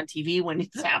you go on TV when it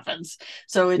happens.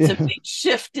 So it's a yeah. big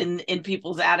shift in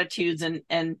people's attitudes,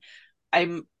 and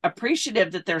I'm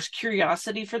appreciative that there's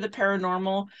curiosity for the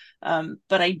paranormal,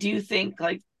 but I do think,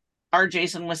 like our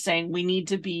Jason was saying, we need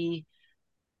to be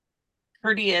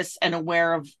courteous and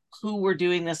aware of who we're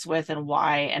doing this with and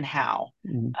why and how.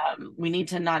 Mhm. We need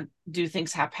to not do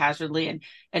things haphazardly,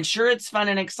 and sure, it's fun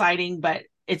and exciting, but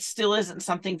it still isn't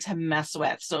something to mess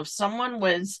with. So if someone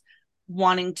was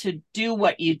wanting to do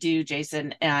what you do,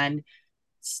 Jason, and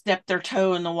step their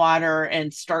toe in the water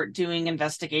and start doing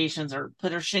investigations or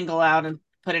put a shingle out and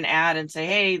put an ad and say,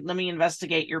 hey, let me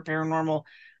investigate your paranormal,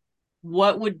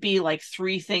 what would be like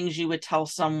 3 things you would tell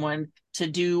someone to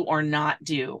do or not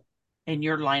do in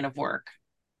your line of work?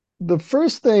 The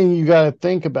first thing you got to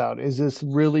think about is this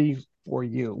really for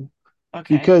you?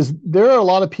 Okay. Because there are a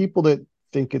lot of people that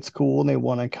think it's cool and they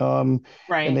want to come and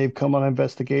Right. they've come on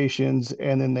investigations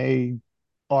and then they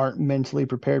aren't mentally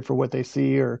prepared for what they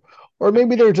see or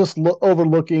maybe they're just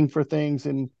overlooking for things.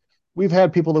 And we've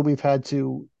had people that we've had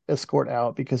to escort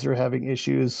out because they're having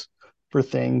issues for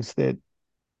things that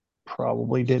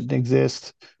probably didn't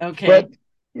exist. Okay.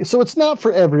 But so it's not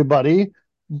for everybody.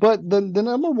 But the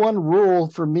number one rule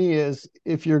for me is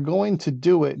if you're going to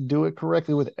do it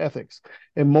correctly with ethics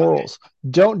and Okay. morals.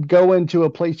 Don't go into a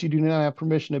place you do not have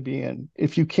permission to be in.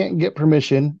 If you can't get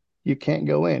permission, you can't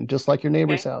go in, just like your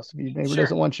neighbor's Okay. house. If your neighbor Sure.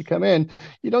 doesn't want you to come in,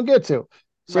 you don't get to.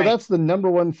 So Right. that's the number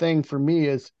one thing for me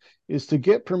is is to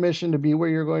get permission to be where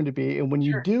you're going to be. And when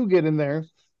you Sure. do get in there,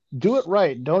 do it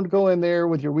right. Don't go in there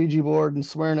with your Ouija board and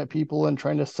swearing at people and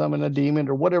trying to summon a demon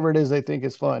or whatever it is they think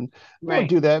is fun. Don't Right.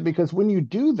 do that, because when you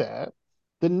do that,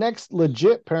 the next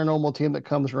legit paranormal team that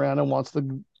comes around and wants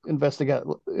to investigate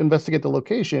the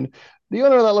location, the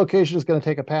owner of that location is going to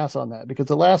take a pass on that, because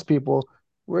the last people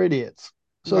were idiots.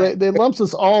 So Right. they lumps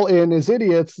us all in as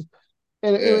idiots.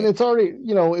 And Yeah. it's already,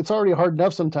 it's already hard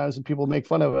enough sometimes when people make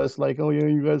fun of us, like, oh,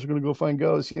 you guys are going to go find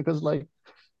ghosts, because like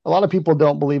a lot of people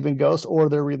don't believe in ghosts, or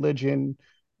their religion,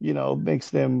 makes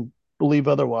them believe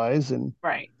otherwise. And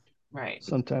Right. Right.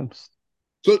 sometimes,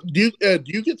 So do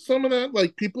you get some of that,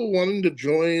 like people wanting to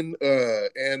join,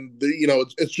 and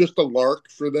it's just a lark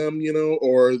for them,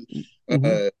 or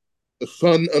mhm. a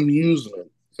fun amusement?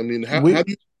 I mean, how we do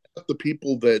you get the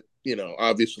people that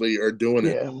obviously are doing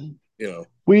it? yeah You know,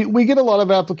 we get a lot of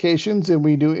applications, and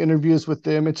we do interviews with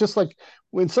them. It's just like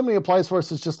when somebody applies for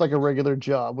us, it's just like a regular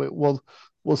job.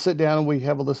 We'll sit down and we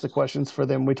have a list of questions for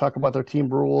them. We talk about their team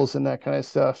rules and that kind of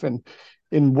stuff, and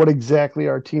in what exactly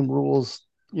our team rules.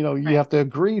 You Right. have to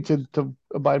agree to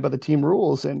abide by the team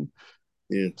rules. And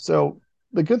yeah, so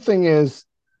the good thing is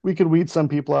we could weed some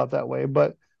people out that way,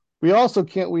 but we also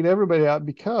can't weed everybody out,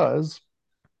 because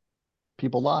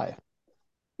people lie.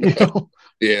 You know,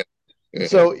 yeah, yeah,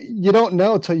 so you don't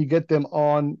know until you get them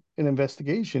on an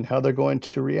investigation how they're going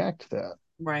to react to that.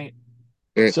 Right.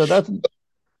 yeah. So that's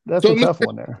So, a tough Mr.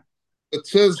 one there. It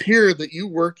says here that you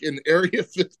work in Area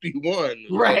 51. Is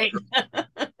that Right.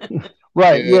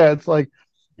 Right? yeah, Yeah, it's like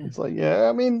yeah.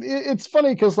 I mean, it's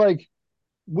funny because like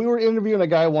we were interviewing a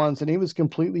guy once, and he was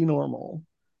completely normal,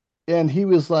 and he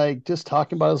was like just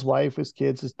talking about his wife, his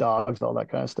kids, his dogs, all that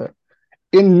kind of stuff.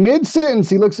 In mid sentence,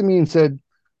 he looks at me and said,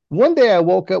 "One day I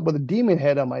woke up with a demon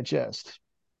head on my chest."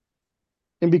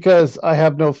 And because I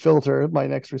have no filter, my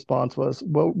next response was,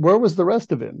 "Well, where was the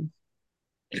rest of him?"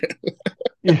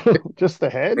 Just the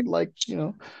head, like.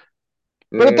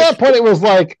 But at right, that point, it was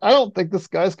like, I don't think this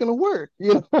guy's going to work.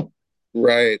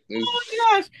 right. Oh my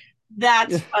gosh.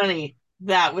 That's Yeah, funny.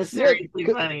 That was yeah. seriously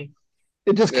funny.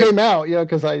 It just Yeah. came out,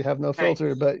 because I have no Right.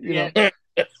 filter. But Yeah. but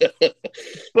It's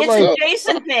a like, So,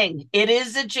 Jason thing. It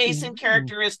is a Jason mm,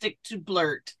 characteristic to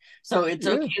blurt. So it's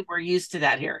yeah. okay. We're used to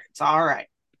that here. It's all right.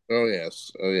 oh yes,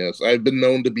 oh yes. I've been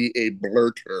known to be a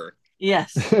blurter.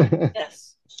 Yes.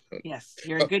 Yes. Yes.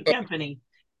 You're in good company.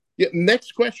 Yeah.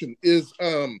 Next question is,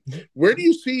 where do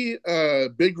you see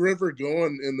Big River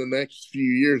going in the next few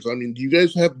years? I mean, do you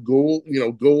guys have goals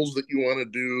that you want to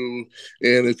do?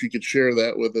 And if you could share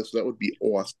that with us, that would be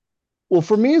awesome. Well,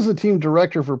 for me as a team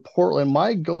director for Portland,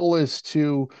 my goal is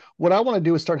what I want to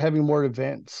do is start having more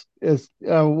events. We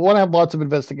want to have lots of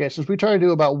investigations. We try to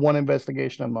do about one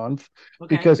investigation a month,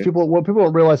 Okay. because people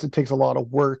don't realize it takes a lot of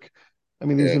work. I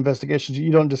mean, these Yeah. investigations,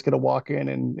 you don't just get to walk in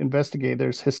and investigate.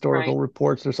 There's historical Right.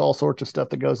 reports, there's all sorts of stuff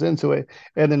that goes into it.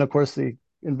 And then, of course, the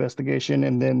investigation,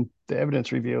 and then the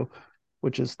evidence review,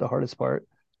 which is the hardest part.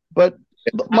 But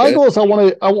my Yeah. goal is I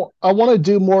want to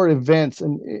do more events,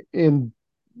 and in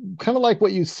kind of like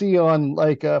what you see on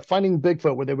like Finding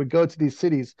Bigfoot, where they would go to these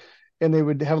cities and they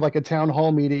would have like a town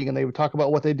hall meeting, and they would talk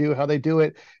about what they do, how they do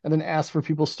it, and then ask for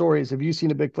people's stories. Have you seen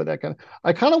a Bigfoot? That kind of.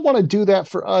 I kind of want to do that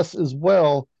for us as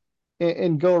well,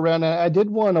 and go around. And I did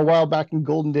one a while back in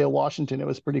Goldendale, Washington. It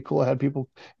was pretty cool. I had people,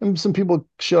 and some people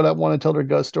showed up, want to tell their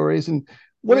ghost stories. And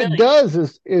what it Really?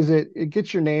 does is it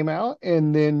gets your name out,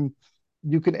 and then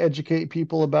you can educate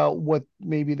people about what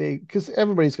maybe because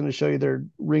everybody's going to show you their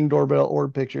Ring doorbell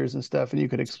orb pictures and stuff, and you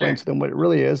could explain Sure. to them what it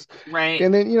really is. Right.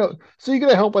 And then, so you got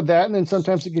to help with that. And then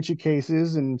sometimes it gets you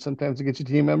cases, and sometimes it gets you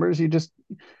team members. You just,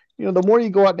 the more you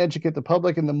go out and educate the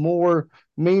public, and the more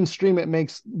mainstream it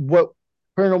makes what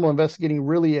paranormal investigating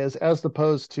really is, as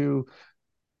opposed to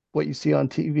what you see on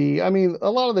TV. I mean,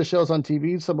 a lot of the shows on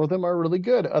TV, some of them are really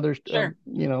good. Others, Sure.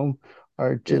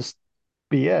 are just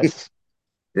BS.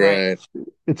 Right. Right.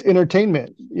 It's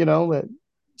entertainment, that they're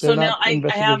So now not I have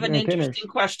investigative an entertainers. interesting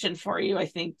question for you. I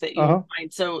think that you Uh-huh. won't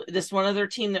mind. So this one other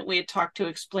team that we had talked to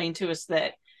explained to us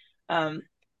that um,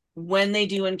 when they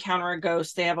do encounter a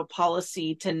ghost, they have a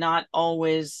policy to not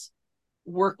always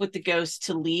work with the ghost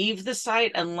to leave the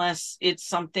site unless it's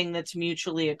something that's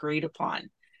mutually agreed upon.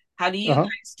 How do you Uh-huh.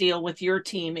 guys deal with your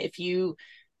team if you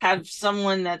have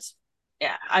someone that's,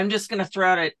 I'm just going to throw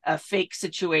out a fake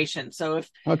situation. So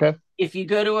Okay. if you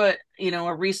go to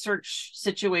a research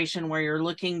situation where you're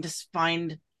looking to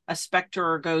find a specter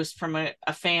or ghost from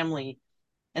a family,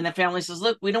 and the family says,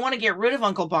 look, we don't want to get rid of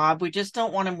Uncle Bob, we just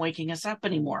don't want him waking us up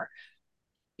anymore.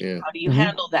 Yeah. How do you Mhm.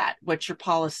 handle that? What's your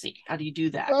policy? How do you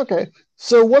do that? Okay.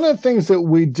 So one of the things that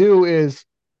we do is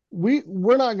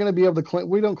we're not going to be able to cleanse.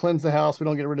 We don't cleanse the house. We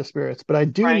don't get rid of spirits. But I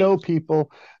do Right. know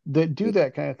people that do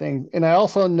that kind of thing, and I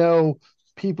also know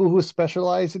people who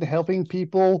specialize in helping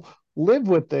people live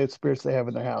with the spirits they have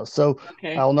in their house. So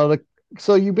Okay. I'll know the.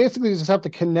 So you basically just have to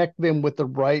connect them with the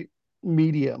right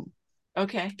medium.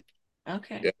 Okay.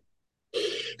 Okay.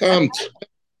 Um,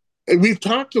 we've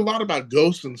talked a lot about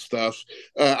ghosts and stuff.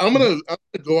 I'm gonna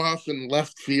go off in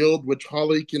left field, which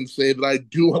Holly can say that I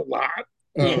do a lot.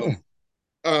 Yeah.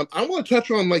 I want to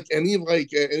touch on like anything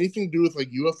to do with like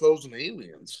UFOs and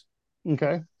aliens.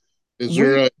 Okay. Is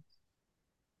there We a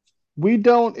we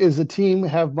don't, as a team,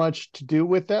 have much to do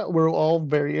with that. We're all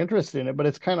very interested in it, but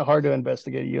it's kind of hard to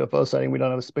investigate a UFO sighting. We don't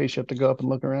have a spaceship to go up and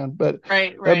look around, but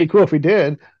Right. that'd be Right. cool if we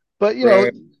did. But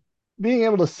right? being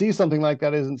able to see something like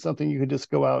that isn't something you could just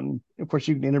go out and, of course,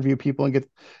 you can interview people and get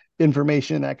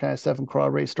information and that kind of stuff and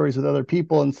corroborate stories with other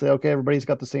people and say, okay, everybody's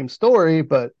got the same story,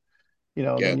 but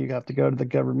Yeah, then you have to go to the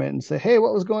government and say, hey,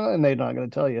 what was going on? And they're not going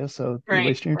to tell you, so you're Right.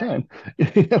 wasting your Right.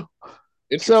 time. You know?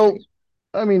 So, interesting.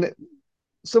 I mean,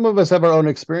 some of us have our own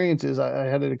experiences. I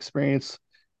had an experience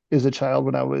as a child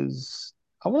when I want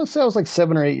to say I was like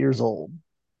 7 or 8 years old.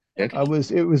 Okay.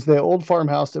 It was the old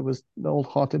farmhouse. It was the old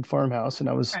haunted farmhouse. And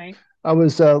Right. I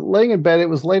was laying in bed. It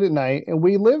was late at night, and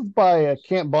we lived by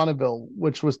Camp Bonneville,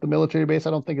 which was the military base.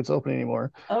 I don't think it's open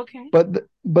anymore, Okay.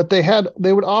 but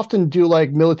they would often do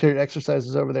like military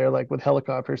exercises over there, like with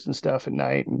helicopters and stuff at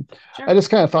night. And I Sure. just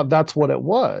kind of thought that's what it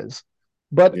was.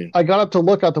 But Yeah. I got up to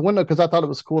look out the window because I thought it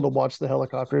was cool to watch the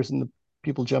helicopters and the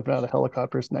people jumping out of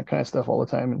helicopters and that kind of stuff all the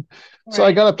time. And so I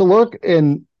Right. got up to look,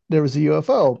 and there was a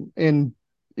UFO, and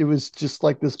it was just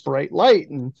like this bright light.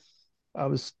 And I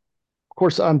was, of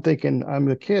course, I'm thinking I'm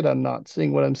a kid. I'm not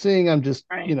seeing what I'm seeing. I'm just,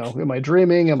 Right. am I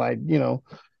dreaming?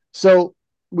 So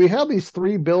we have these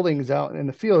three buildings out in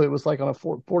the field. It was like on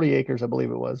 40 acres, I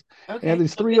believe it was. And had Okay.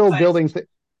 these So three good old size. buildings that,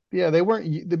 yeah,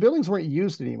 the buildings weren't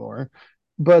used anymore,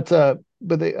 but I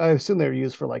assume they were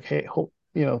used for like hay,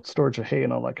 storage of hay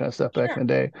and all that kind of stuff back in Sure. the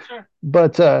day. Sure.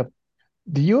 But the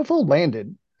UFO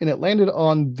landed, and it landed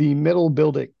on the middle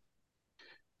building.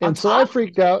 On And so I top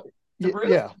freaked out. the roof.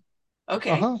 Yeah.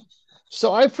 Okay. Uh-huh.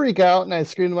 So I freak out and I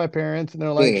scream to my parents, and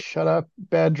they're like, Yeah. shut up,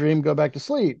 bad dream, go back to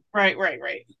sleep. Right. Right.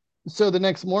 Right. So the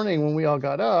next morning when we all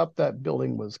got up, that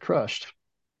building was crushed.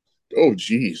 Oh,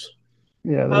 geez.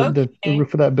 Yeah, the Okay.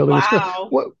 roof of that building was crushed. Wow.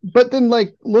 What? But then,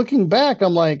 like, looking back,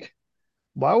 I'm like,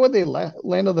 why would they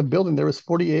land on the building? There was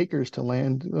 40 acres to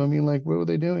land. I mean, like, what were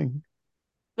they doing?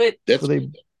 But That's Were they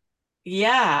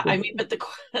yeah, I mean, but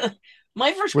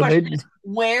my first were question they is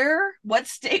what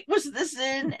state was this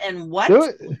in and that what?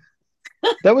 was,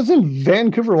 that was in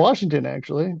Vancouver, Washington,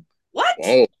 actually. What?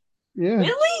 oh Yeah.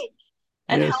 Really?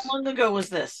 And how Yes. long ago was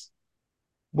this?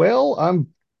 Well, I'm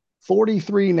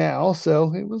 43 now,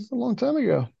 so it was a long time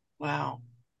ago. Wow.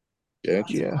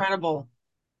 That's gotcha. Yeah. incredible.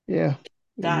 Yeah.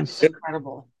 It That's was.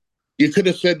 incredible. You could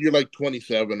have said you're like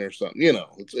 27 or something.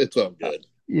 It's all good.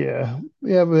 Yeah.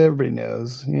 Yeah, but everybody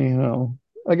knows,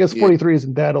 I guess Yeah, 43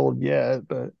 isn't that old yet,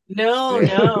 but No, right.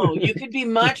 no, you could be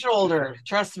much older.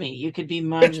 Trust me, you could be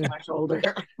much, yeah. much older.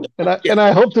 Yeah, And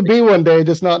I hope to be one day,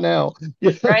 just not now.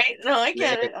 Yeah. Right? No, I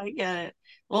get right. it. I get it.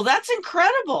 Well, that's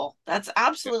incredible. That's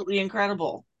absolutely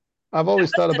incredible. I've That always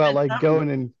must thought have about been like something. going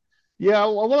and yeah, I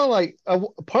want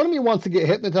to part of me wants to get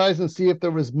hypnotized and see if there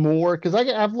was more because I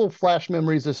have little flash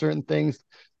memories of certain things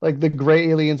like the gray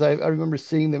aliens. I remember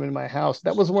seeing them in my house.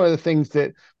 That was one of the things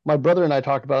that my brother and I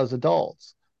talked about as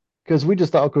adults because we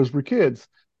just thought because we're kids,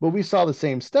 but we saw the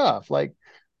same stuff. Like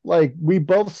we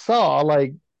both saw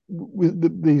like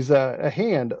with these a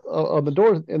hand on the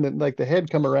door and then like the head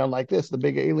come around like this, the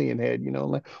big alien head.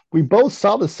 Like we both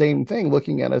saw the same thing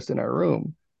looking at us in our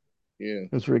room Yeah.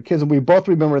 as we were kids, and we both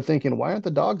remember thinking, "Why aren't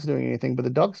the dogs doing anything?" But the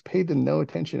dogs paid them no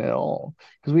attention at all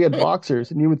because we had Huh,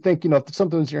 boxers, and you would think, if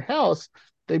something was in your house,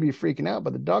 they'd be freaking out,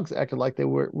 but the dogs acted like they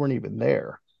weren't even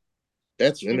there.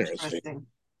 that's interesting. Interesting.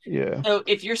 Yeah, So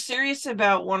if you're serious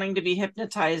about wanting to be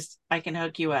hypnotized, I can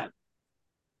hook you up.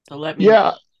 So let me know.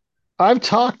 yeah. I've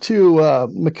talked to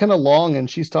McKenna Long, and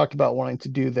she's talked about wanting to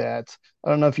do that. I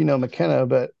don't know if you know McKenna,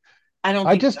 but I don't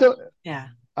I think just so. don't. Yeah.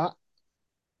 I,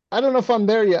 I don't know if I'm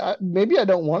there yet. Maybe I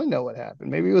don't want to know what happened.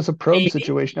 Maybe it was a probe Maybe.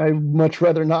 situation. I'd much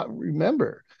rather not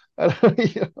remember. I don't,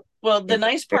 Well, the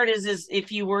nice part is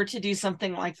if you were to do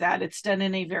something like that, it's done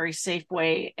in a very safe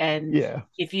way. And yeah,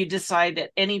 if you decide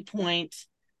at any point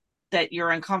that you're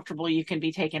uncomfortable, you can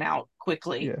be taken out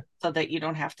quickly yeah. so that you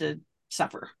don't have to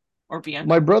suffer or be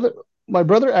My uncomfortable. brother, my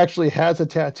brother actually has a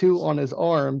tattoo on his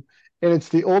arm, and it's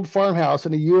the old farmhouse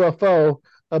and a UFO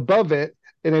above it,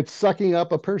 and it's sucking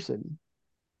up a person.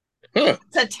 Huh.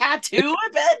 It's a tattoo, I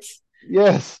bet.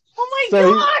 Yes, Oh my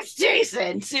So gosh,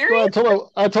 Jason! so Serious?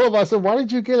 I told him, I said, why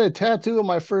did you get a tattoo of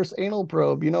my first anal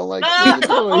probe? Like, what are you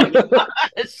Oh doing? my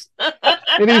gosh!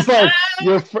 And he's like,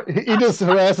 he just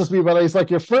harasses me about it. He's like,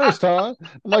 you're first, huh?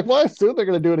 I'm like, well, I assume they're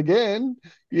gonna do it again,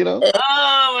 you know?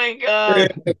 Oh my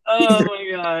god! Oh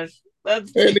my gosh!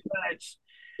 That's too and, much.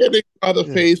 and they saw the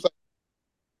Yeah. face.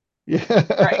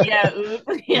 Right? Yeah. Yeah.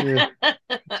 Oops. Yeah. Yeah.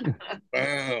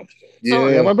 Wow. So Yeah,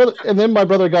 Yeah. my brother, and then my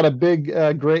brother got a big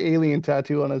gray alien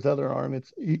tattoo on his other arm.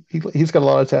 He's got a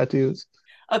lot of tattoos.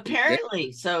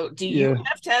 apparently, so do you Yeah,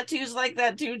 have tattoos like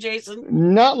that too, Jason?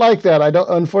 not like that.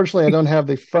 Unfortunately, I don't have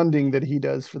the funding that he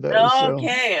does for those. So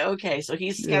Okay, okay. So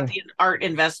he's got yeah, the art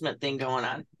investment thing going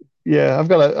on. yeah,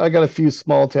 I got a few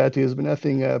small tattoos, but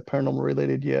nothing paranormal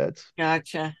related yet.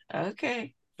 Gotcha.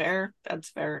 Okay. Fair. That's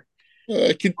fair. How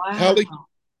Wow. they can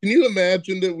you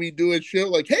imagine that we do a show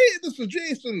like, hey, this is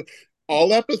Jason,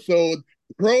 all episode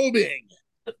probing,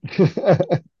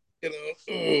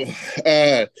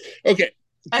 okay.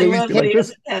 I So we love that Like he has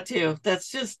this, a tattoo. That's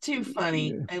just too funny.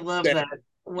 yeah. I love that.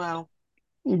 Wow.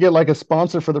 You get like a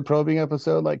sponsor for the probing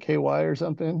episode, like KY or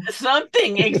something.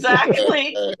 Something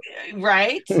exactly.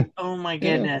 Right? Oh my Yeah,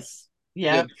 goodness.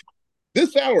 yeah, Yep.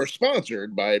 this hour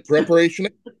sponsored by Preparation.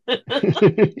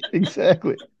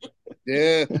 exactly.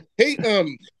 Yeah. Hey,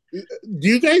 do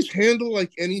you guys handle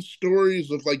like any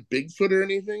stories of like Bigfoot or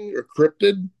anything or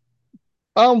cryptid?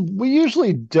 We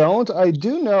usually don't. I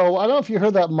do know. I don't know if you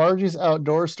heard that Margie's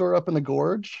Outdoor Store up in the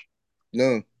gorge.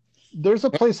 No. There's a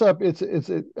place up. I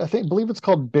think believe it's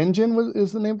called Bingen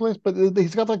is the name of the place, but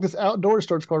he's got like this outdoor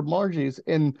store. It's called Margie's,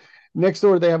 and next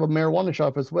door they have a marijuana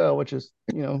shop as well, which is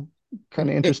kind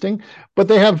of interesting. But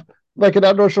they have like an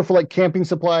outdoor store for like camping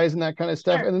supplies and that kind of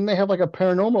stuff, Sure. and then they have like a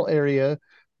paranormal area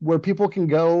where people can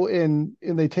go and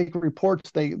they take reports.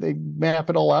 They map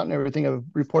it all out and everything of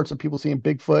reports of people seeing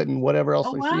Bigfoot and whatever else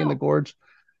Oh they see in the wow. gorge.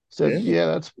 So Yeah. yeah,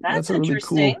 That's that's a really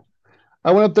interesting. cool.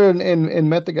 I went up there and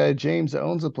met the guy James that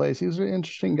owns the place. He was an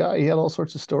interesting guy. He had all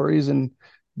sorts of stories, and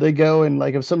they go and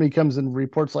like if somebody comes and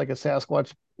reports like a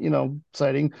Sasquatch,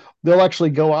 sighting, they'll actually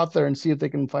go out there and see if they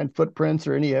can find footprints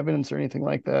or any evidence or anything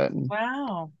like that. And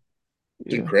Wow.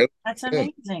 It's yeah, incredible. That's Yeah.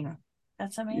 amazing.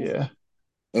 That's amazing. yeah.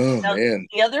 Oh Now, man.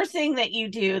 the other thing that you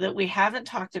do that we haven't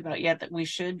talked about yet that we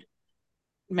should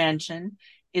mention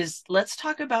is let's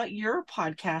talk about your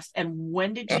podcast and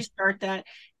when did you start that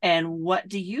and what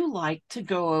do you like to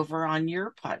go over on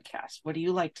your podcast? What do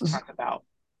you like to talk about?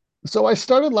 So I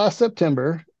started last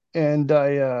September, and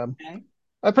Okay.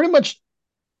 I pretty much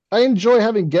I enjoy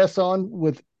having guests on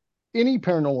with any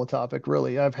paranormal topic.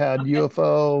 Really, I've had Okay.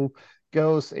 UFO,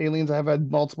 ghosts, aliens. I've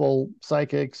had multiple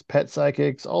psychics, pet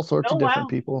psychics, all sorts Oh of different wow.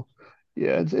 people.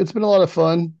 Yeah, it's been a lot of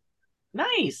fun.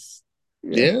 Nice.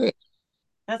 Yeah. Yeah.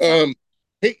 That's Um,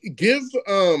 hey, give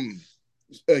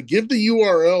the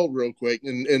URL real quick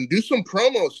and do some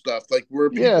promo stuff like where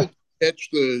Yeah. people catch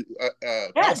the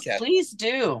yes, podcast. please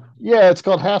do. Yeah, it's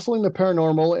called Hassling the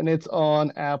Paranormal, and it's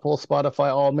on Apple,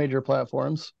 Spotify, all major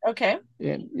platforms. Okay.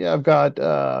 And yeah, I've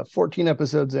got 14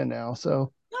 episodes in now.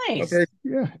 So Nice. Okay.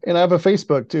 yeah, and I have a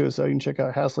Facebook too, so you can check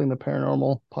out Hassling the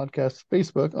Paranormal podcast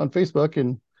on Facebook,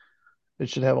 and it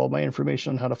should have all my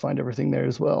information on how to find everything there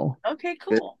as well. Okay,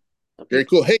 cool. So Very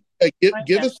people cool. Hey, find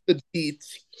give that. us the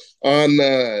deets on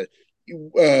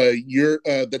your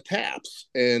the taps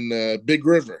and Big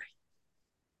River.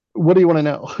 What do you want to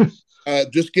know?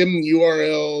 Just give them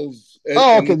URLs.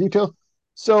 Oh, okay, detail.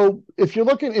 So if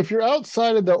you're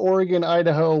outside of the Oregon,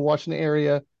 Idaho, Washington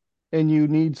area, and you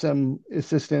need some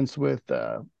assistance with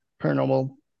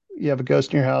paranormal, you have a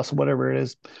ghost in your house, whatever it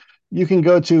is, you can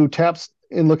go to Taps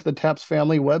and look at the Taps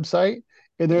family website,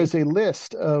 and there's a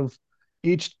list of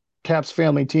each Taps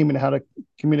family team and how to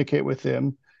communicate with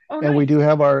them. Oh, And we nice. do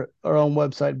have our own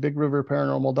website,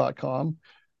 bigriverparanormal.com,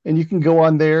 and you can go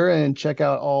on there and check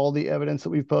out all the evidence that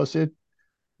we've posted.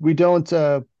 We don't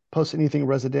post anything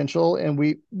residential, and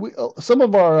we some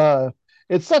of our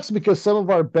it sucks because some of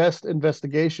our best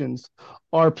investigations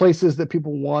are places that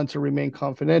people want to remain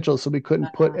confidential, so we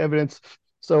couldn't put evidence.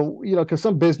 So because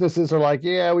some businesses are like,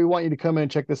 yeah, we want you to come in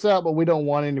and check this out, but we don't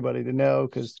want anybody to know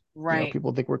because Right.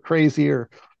 people think we're crazy or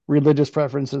religious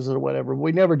preferences or whatever.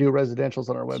 We never do residentials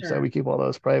on our website. Sure. We keep all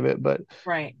those private,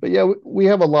 Right. but yeah, we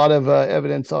have a lot of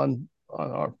evidence on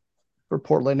our for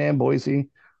Portland and Boise.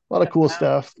 A lot of cool Wow.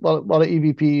 stuff. Lot of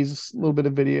EVPs, a little bit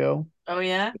of video. Oh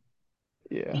yeah.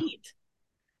 Yeah. Neat.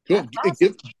 Cool. That's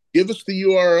awesome. Give us the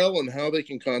URL and how they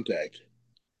can contact.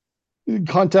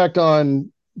 Contact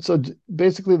on so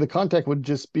basically the contact would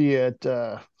just be at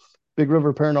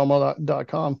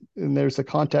bigriverparanormal.com, and there's a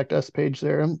contact us page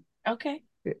there. Okay.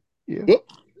 Yeah. Whoop.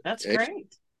 That's Excellent.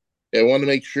 great. I want to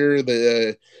make sure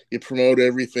that you promote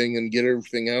everything and get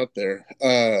everything out there.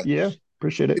 Yeah,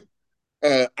 appreciate it.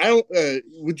 I don't.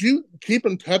 Would you keep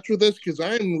in touch with us, because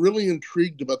I'm really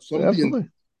intrigued about some of the Absolutely.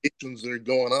 investigations that are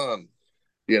going on.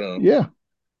 You know, Yeah.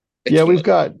 Yeah, we've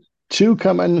got two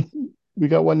coming. We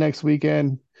got one next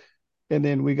weekend, and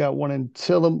then we got one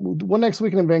next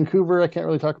weekend in Vancouver. I can't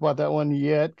really talk about that one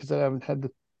yet because I haven't had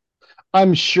the.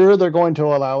 I'm sure they're going to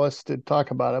allow us to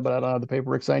talk about it, but I don't have the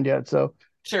paperwork signed yet. So,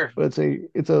 Sure. but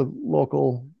it's a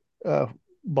local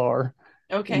bar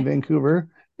in Okay. Vancouver,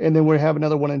 and then we have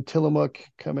another one in Tillamook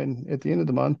coming at the end of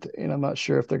the month, and I'm not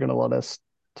sure if they're going to let us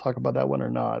talk about that one or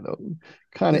not.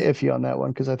 Kind of iffy on that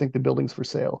one because I think the building's for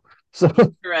sale. So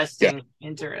Interesting.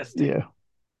 Interesting. yeah.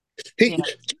 Hey, Yeah.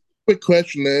 quick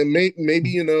question. Maybe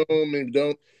you know, maybe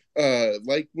don't.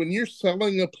 Like when you're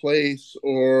selling a place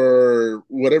or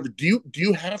whatever, do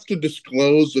you have to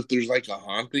disclose if there's like a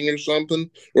haunting or something,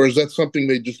 or is that something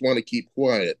they just want to keep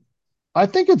quiet? I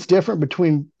think it's different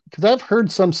between because I've heard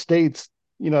some states,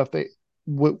 if they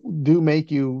do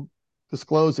make you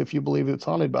disclose if you believe it's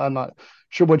haunted, but I'm not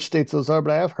sure which states those are.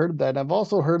 But I have heard that. And I've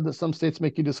also heard that some states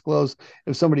make you disclose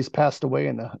if somebody's passed away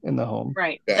in the home.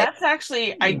 Right. Yeah. That's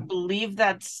actually, I Yeah. believe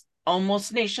that's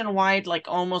almost nationwide, like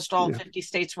almost all Yeah. 50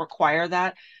 states require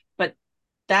that, but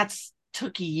that's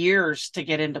took years to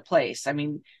get into place. I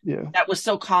mean, Yeah. that was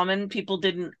so common. People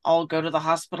didn't all go to the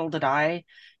hospital to die.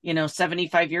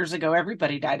 75 years ago,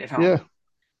 everybody died at home. Yeah.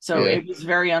 So Yeah. it was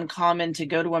very uncommon to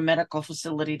go to a medical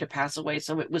facility to pass away.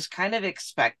 So it was kind of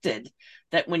expected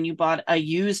that when you bought a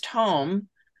used home,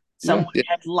 someone Yeah.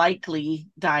 had likely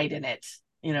died in it,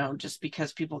 just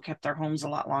because people kept their homes a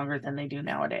lot longer than they do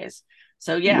nowadays.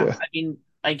 So yeah. Yeah. I mean,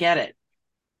 I get it.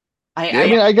 Yeah, I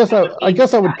mean, I guess I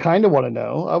would that. kind of want to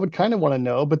know. I would kind of want to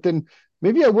know, but then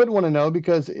maybe I wouldn't want to know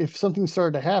because if something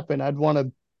started to happen, I'd want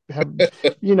to have,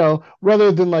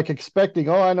 rather than like expecting,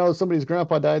 oh, I know somebody's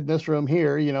grandpa died in this room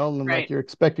here, and like Right. you're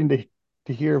expecting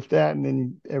to hear of that, and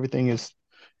then everything is,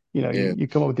 Yeah. you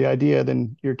come up with the idea,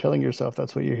 then you're telling yourself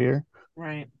that's what you hear.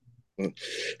 Right.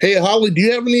 Hey, Holly, do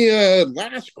you have any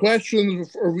last questions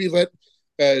before we let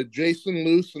Jason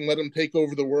loose and let him take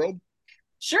over the world?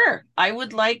 Sure. I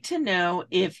would like to know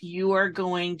if you are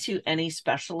going to any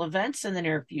special events in the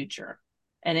near future.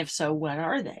 And if so, what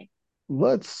are they?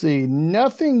 Let's see.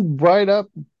 Nothing right up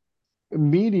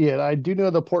immediate. I do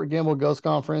know the Port Gamble Ghost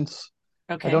Conference.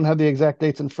 Okay. I don't have the exact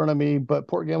dates in front of me, but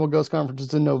Port Gamble Ghost Conference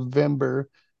is in November.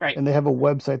 Right. And they have a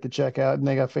website to check out, and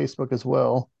they got Facebook as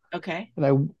well. Okay.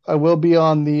 And I will be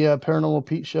on the Paranormal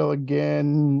Pete show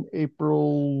again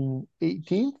April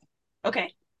 18th.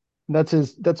 Okay. That's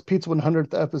Pete's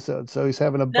 100th episode, so he's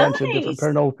having a bunch of different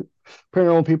Nice.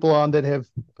 paranormal people on that have,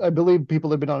 I believe,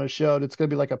 people have been on his show. It's going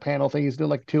to be like a panel thing. He's doing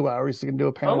like 2 hours. He's going to do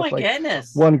a panel Oh my with like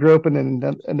goodness. one group and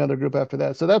then another group after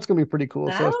that. So that's going to be pretty cool.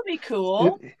 That So would be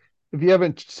cool. if you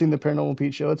haven't seen the Paranormal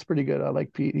Pete show, it's pretty good. I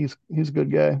like Pete. He's a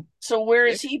good guy. So where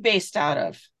is he based out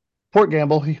of? Port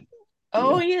Gamble.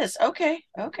 Oh, he is. Okay.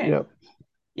 Okay. Yep.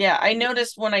 Yeah, I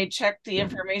noticed when I checked the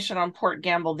information on Port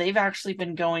Gamble, they've actually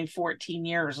been going 14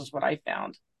 years, is what I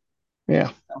found.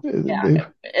 Yeah. So,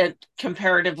 yeah,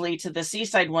 comparatively to the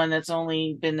Seaside one that's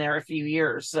only been there a few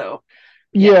years. So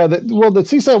yeah, the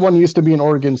Seaside one used to be in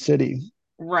Oregon City.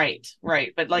 Right.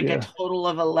 But like a total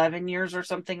of 11 years or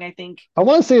something, I think. I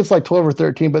want to say it's like 12 or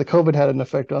 13, but COVID had an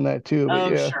effect on that too.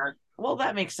 But yeah. Sure. Well,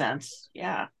 that makes sense.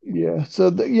 Yeah. Yeah. So,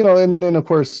 and then of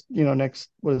course, next,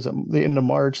 what is it? The end of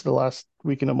March, the last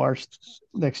weekend of March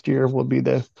next year will be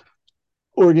the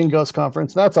Oregon Ghost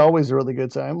Conference. That's always a really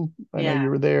good time. I know you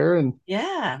were there, and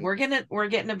yeah, we're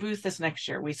getting a booth this next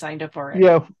year. We signed up already.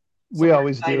 Yeah, so we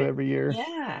always do every year.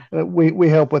 Yeah. We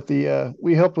help with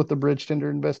we helped with the bridge tender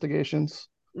investigations.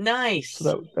 Nice.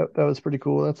 So that was pretty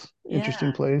cool. That's an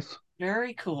interesting place.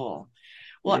 Very cool.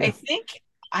 Well, I think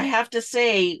I have to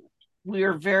say we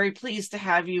are very pleased to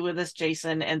have you with us,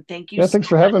 Jason, and thank you. Thanks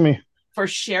for having me. For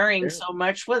sharing so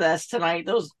much with us tonight.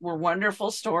 Those were wonderful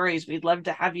stories. We'd love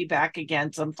to have you back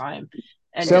again sometime.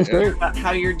 And sounds great. About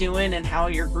how you're doing and how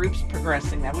your group's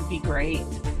progressing. That would be great.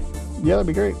 Yeah, that'd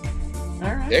be great.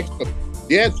 All right. Excellent.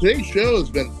 Yeah, today's show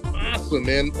has been awesome,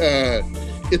 man.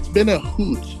 It's been a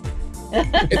hoot.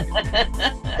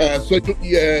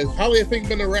 Holly, I think I'm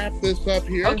going to wrap this up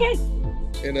here. Okay.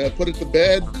 And put it to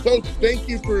bed. Folks, thank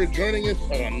you for joining us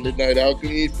on Midnight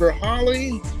Alchemy. For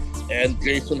Holly and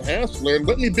Jason Hassler,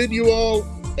 let me bid you all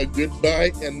a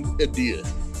goodbye and adieu.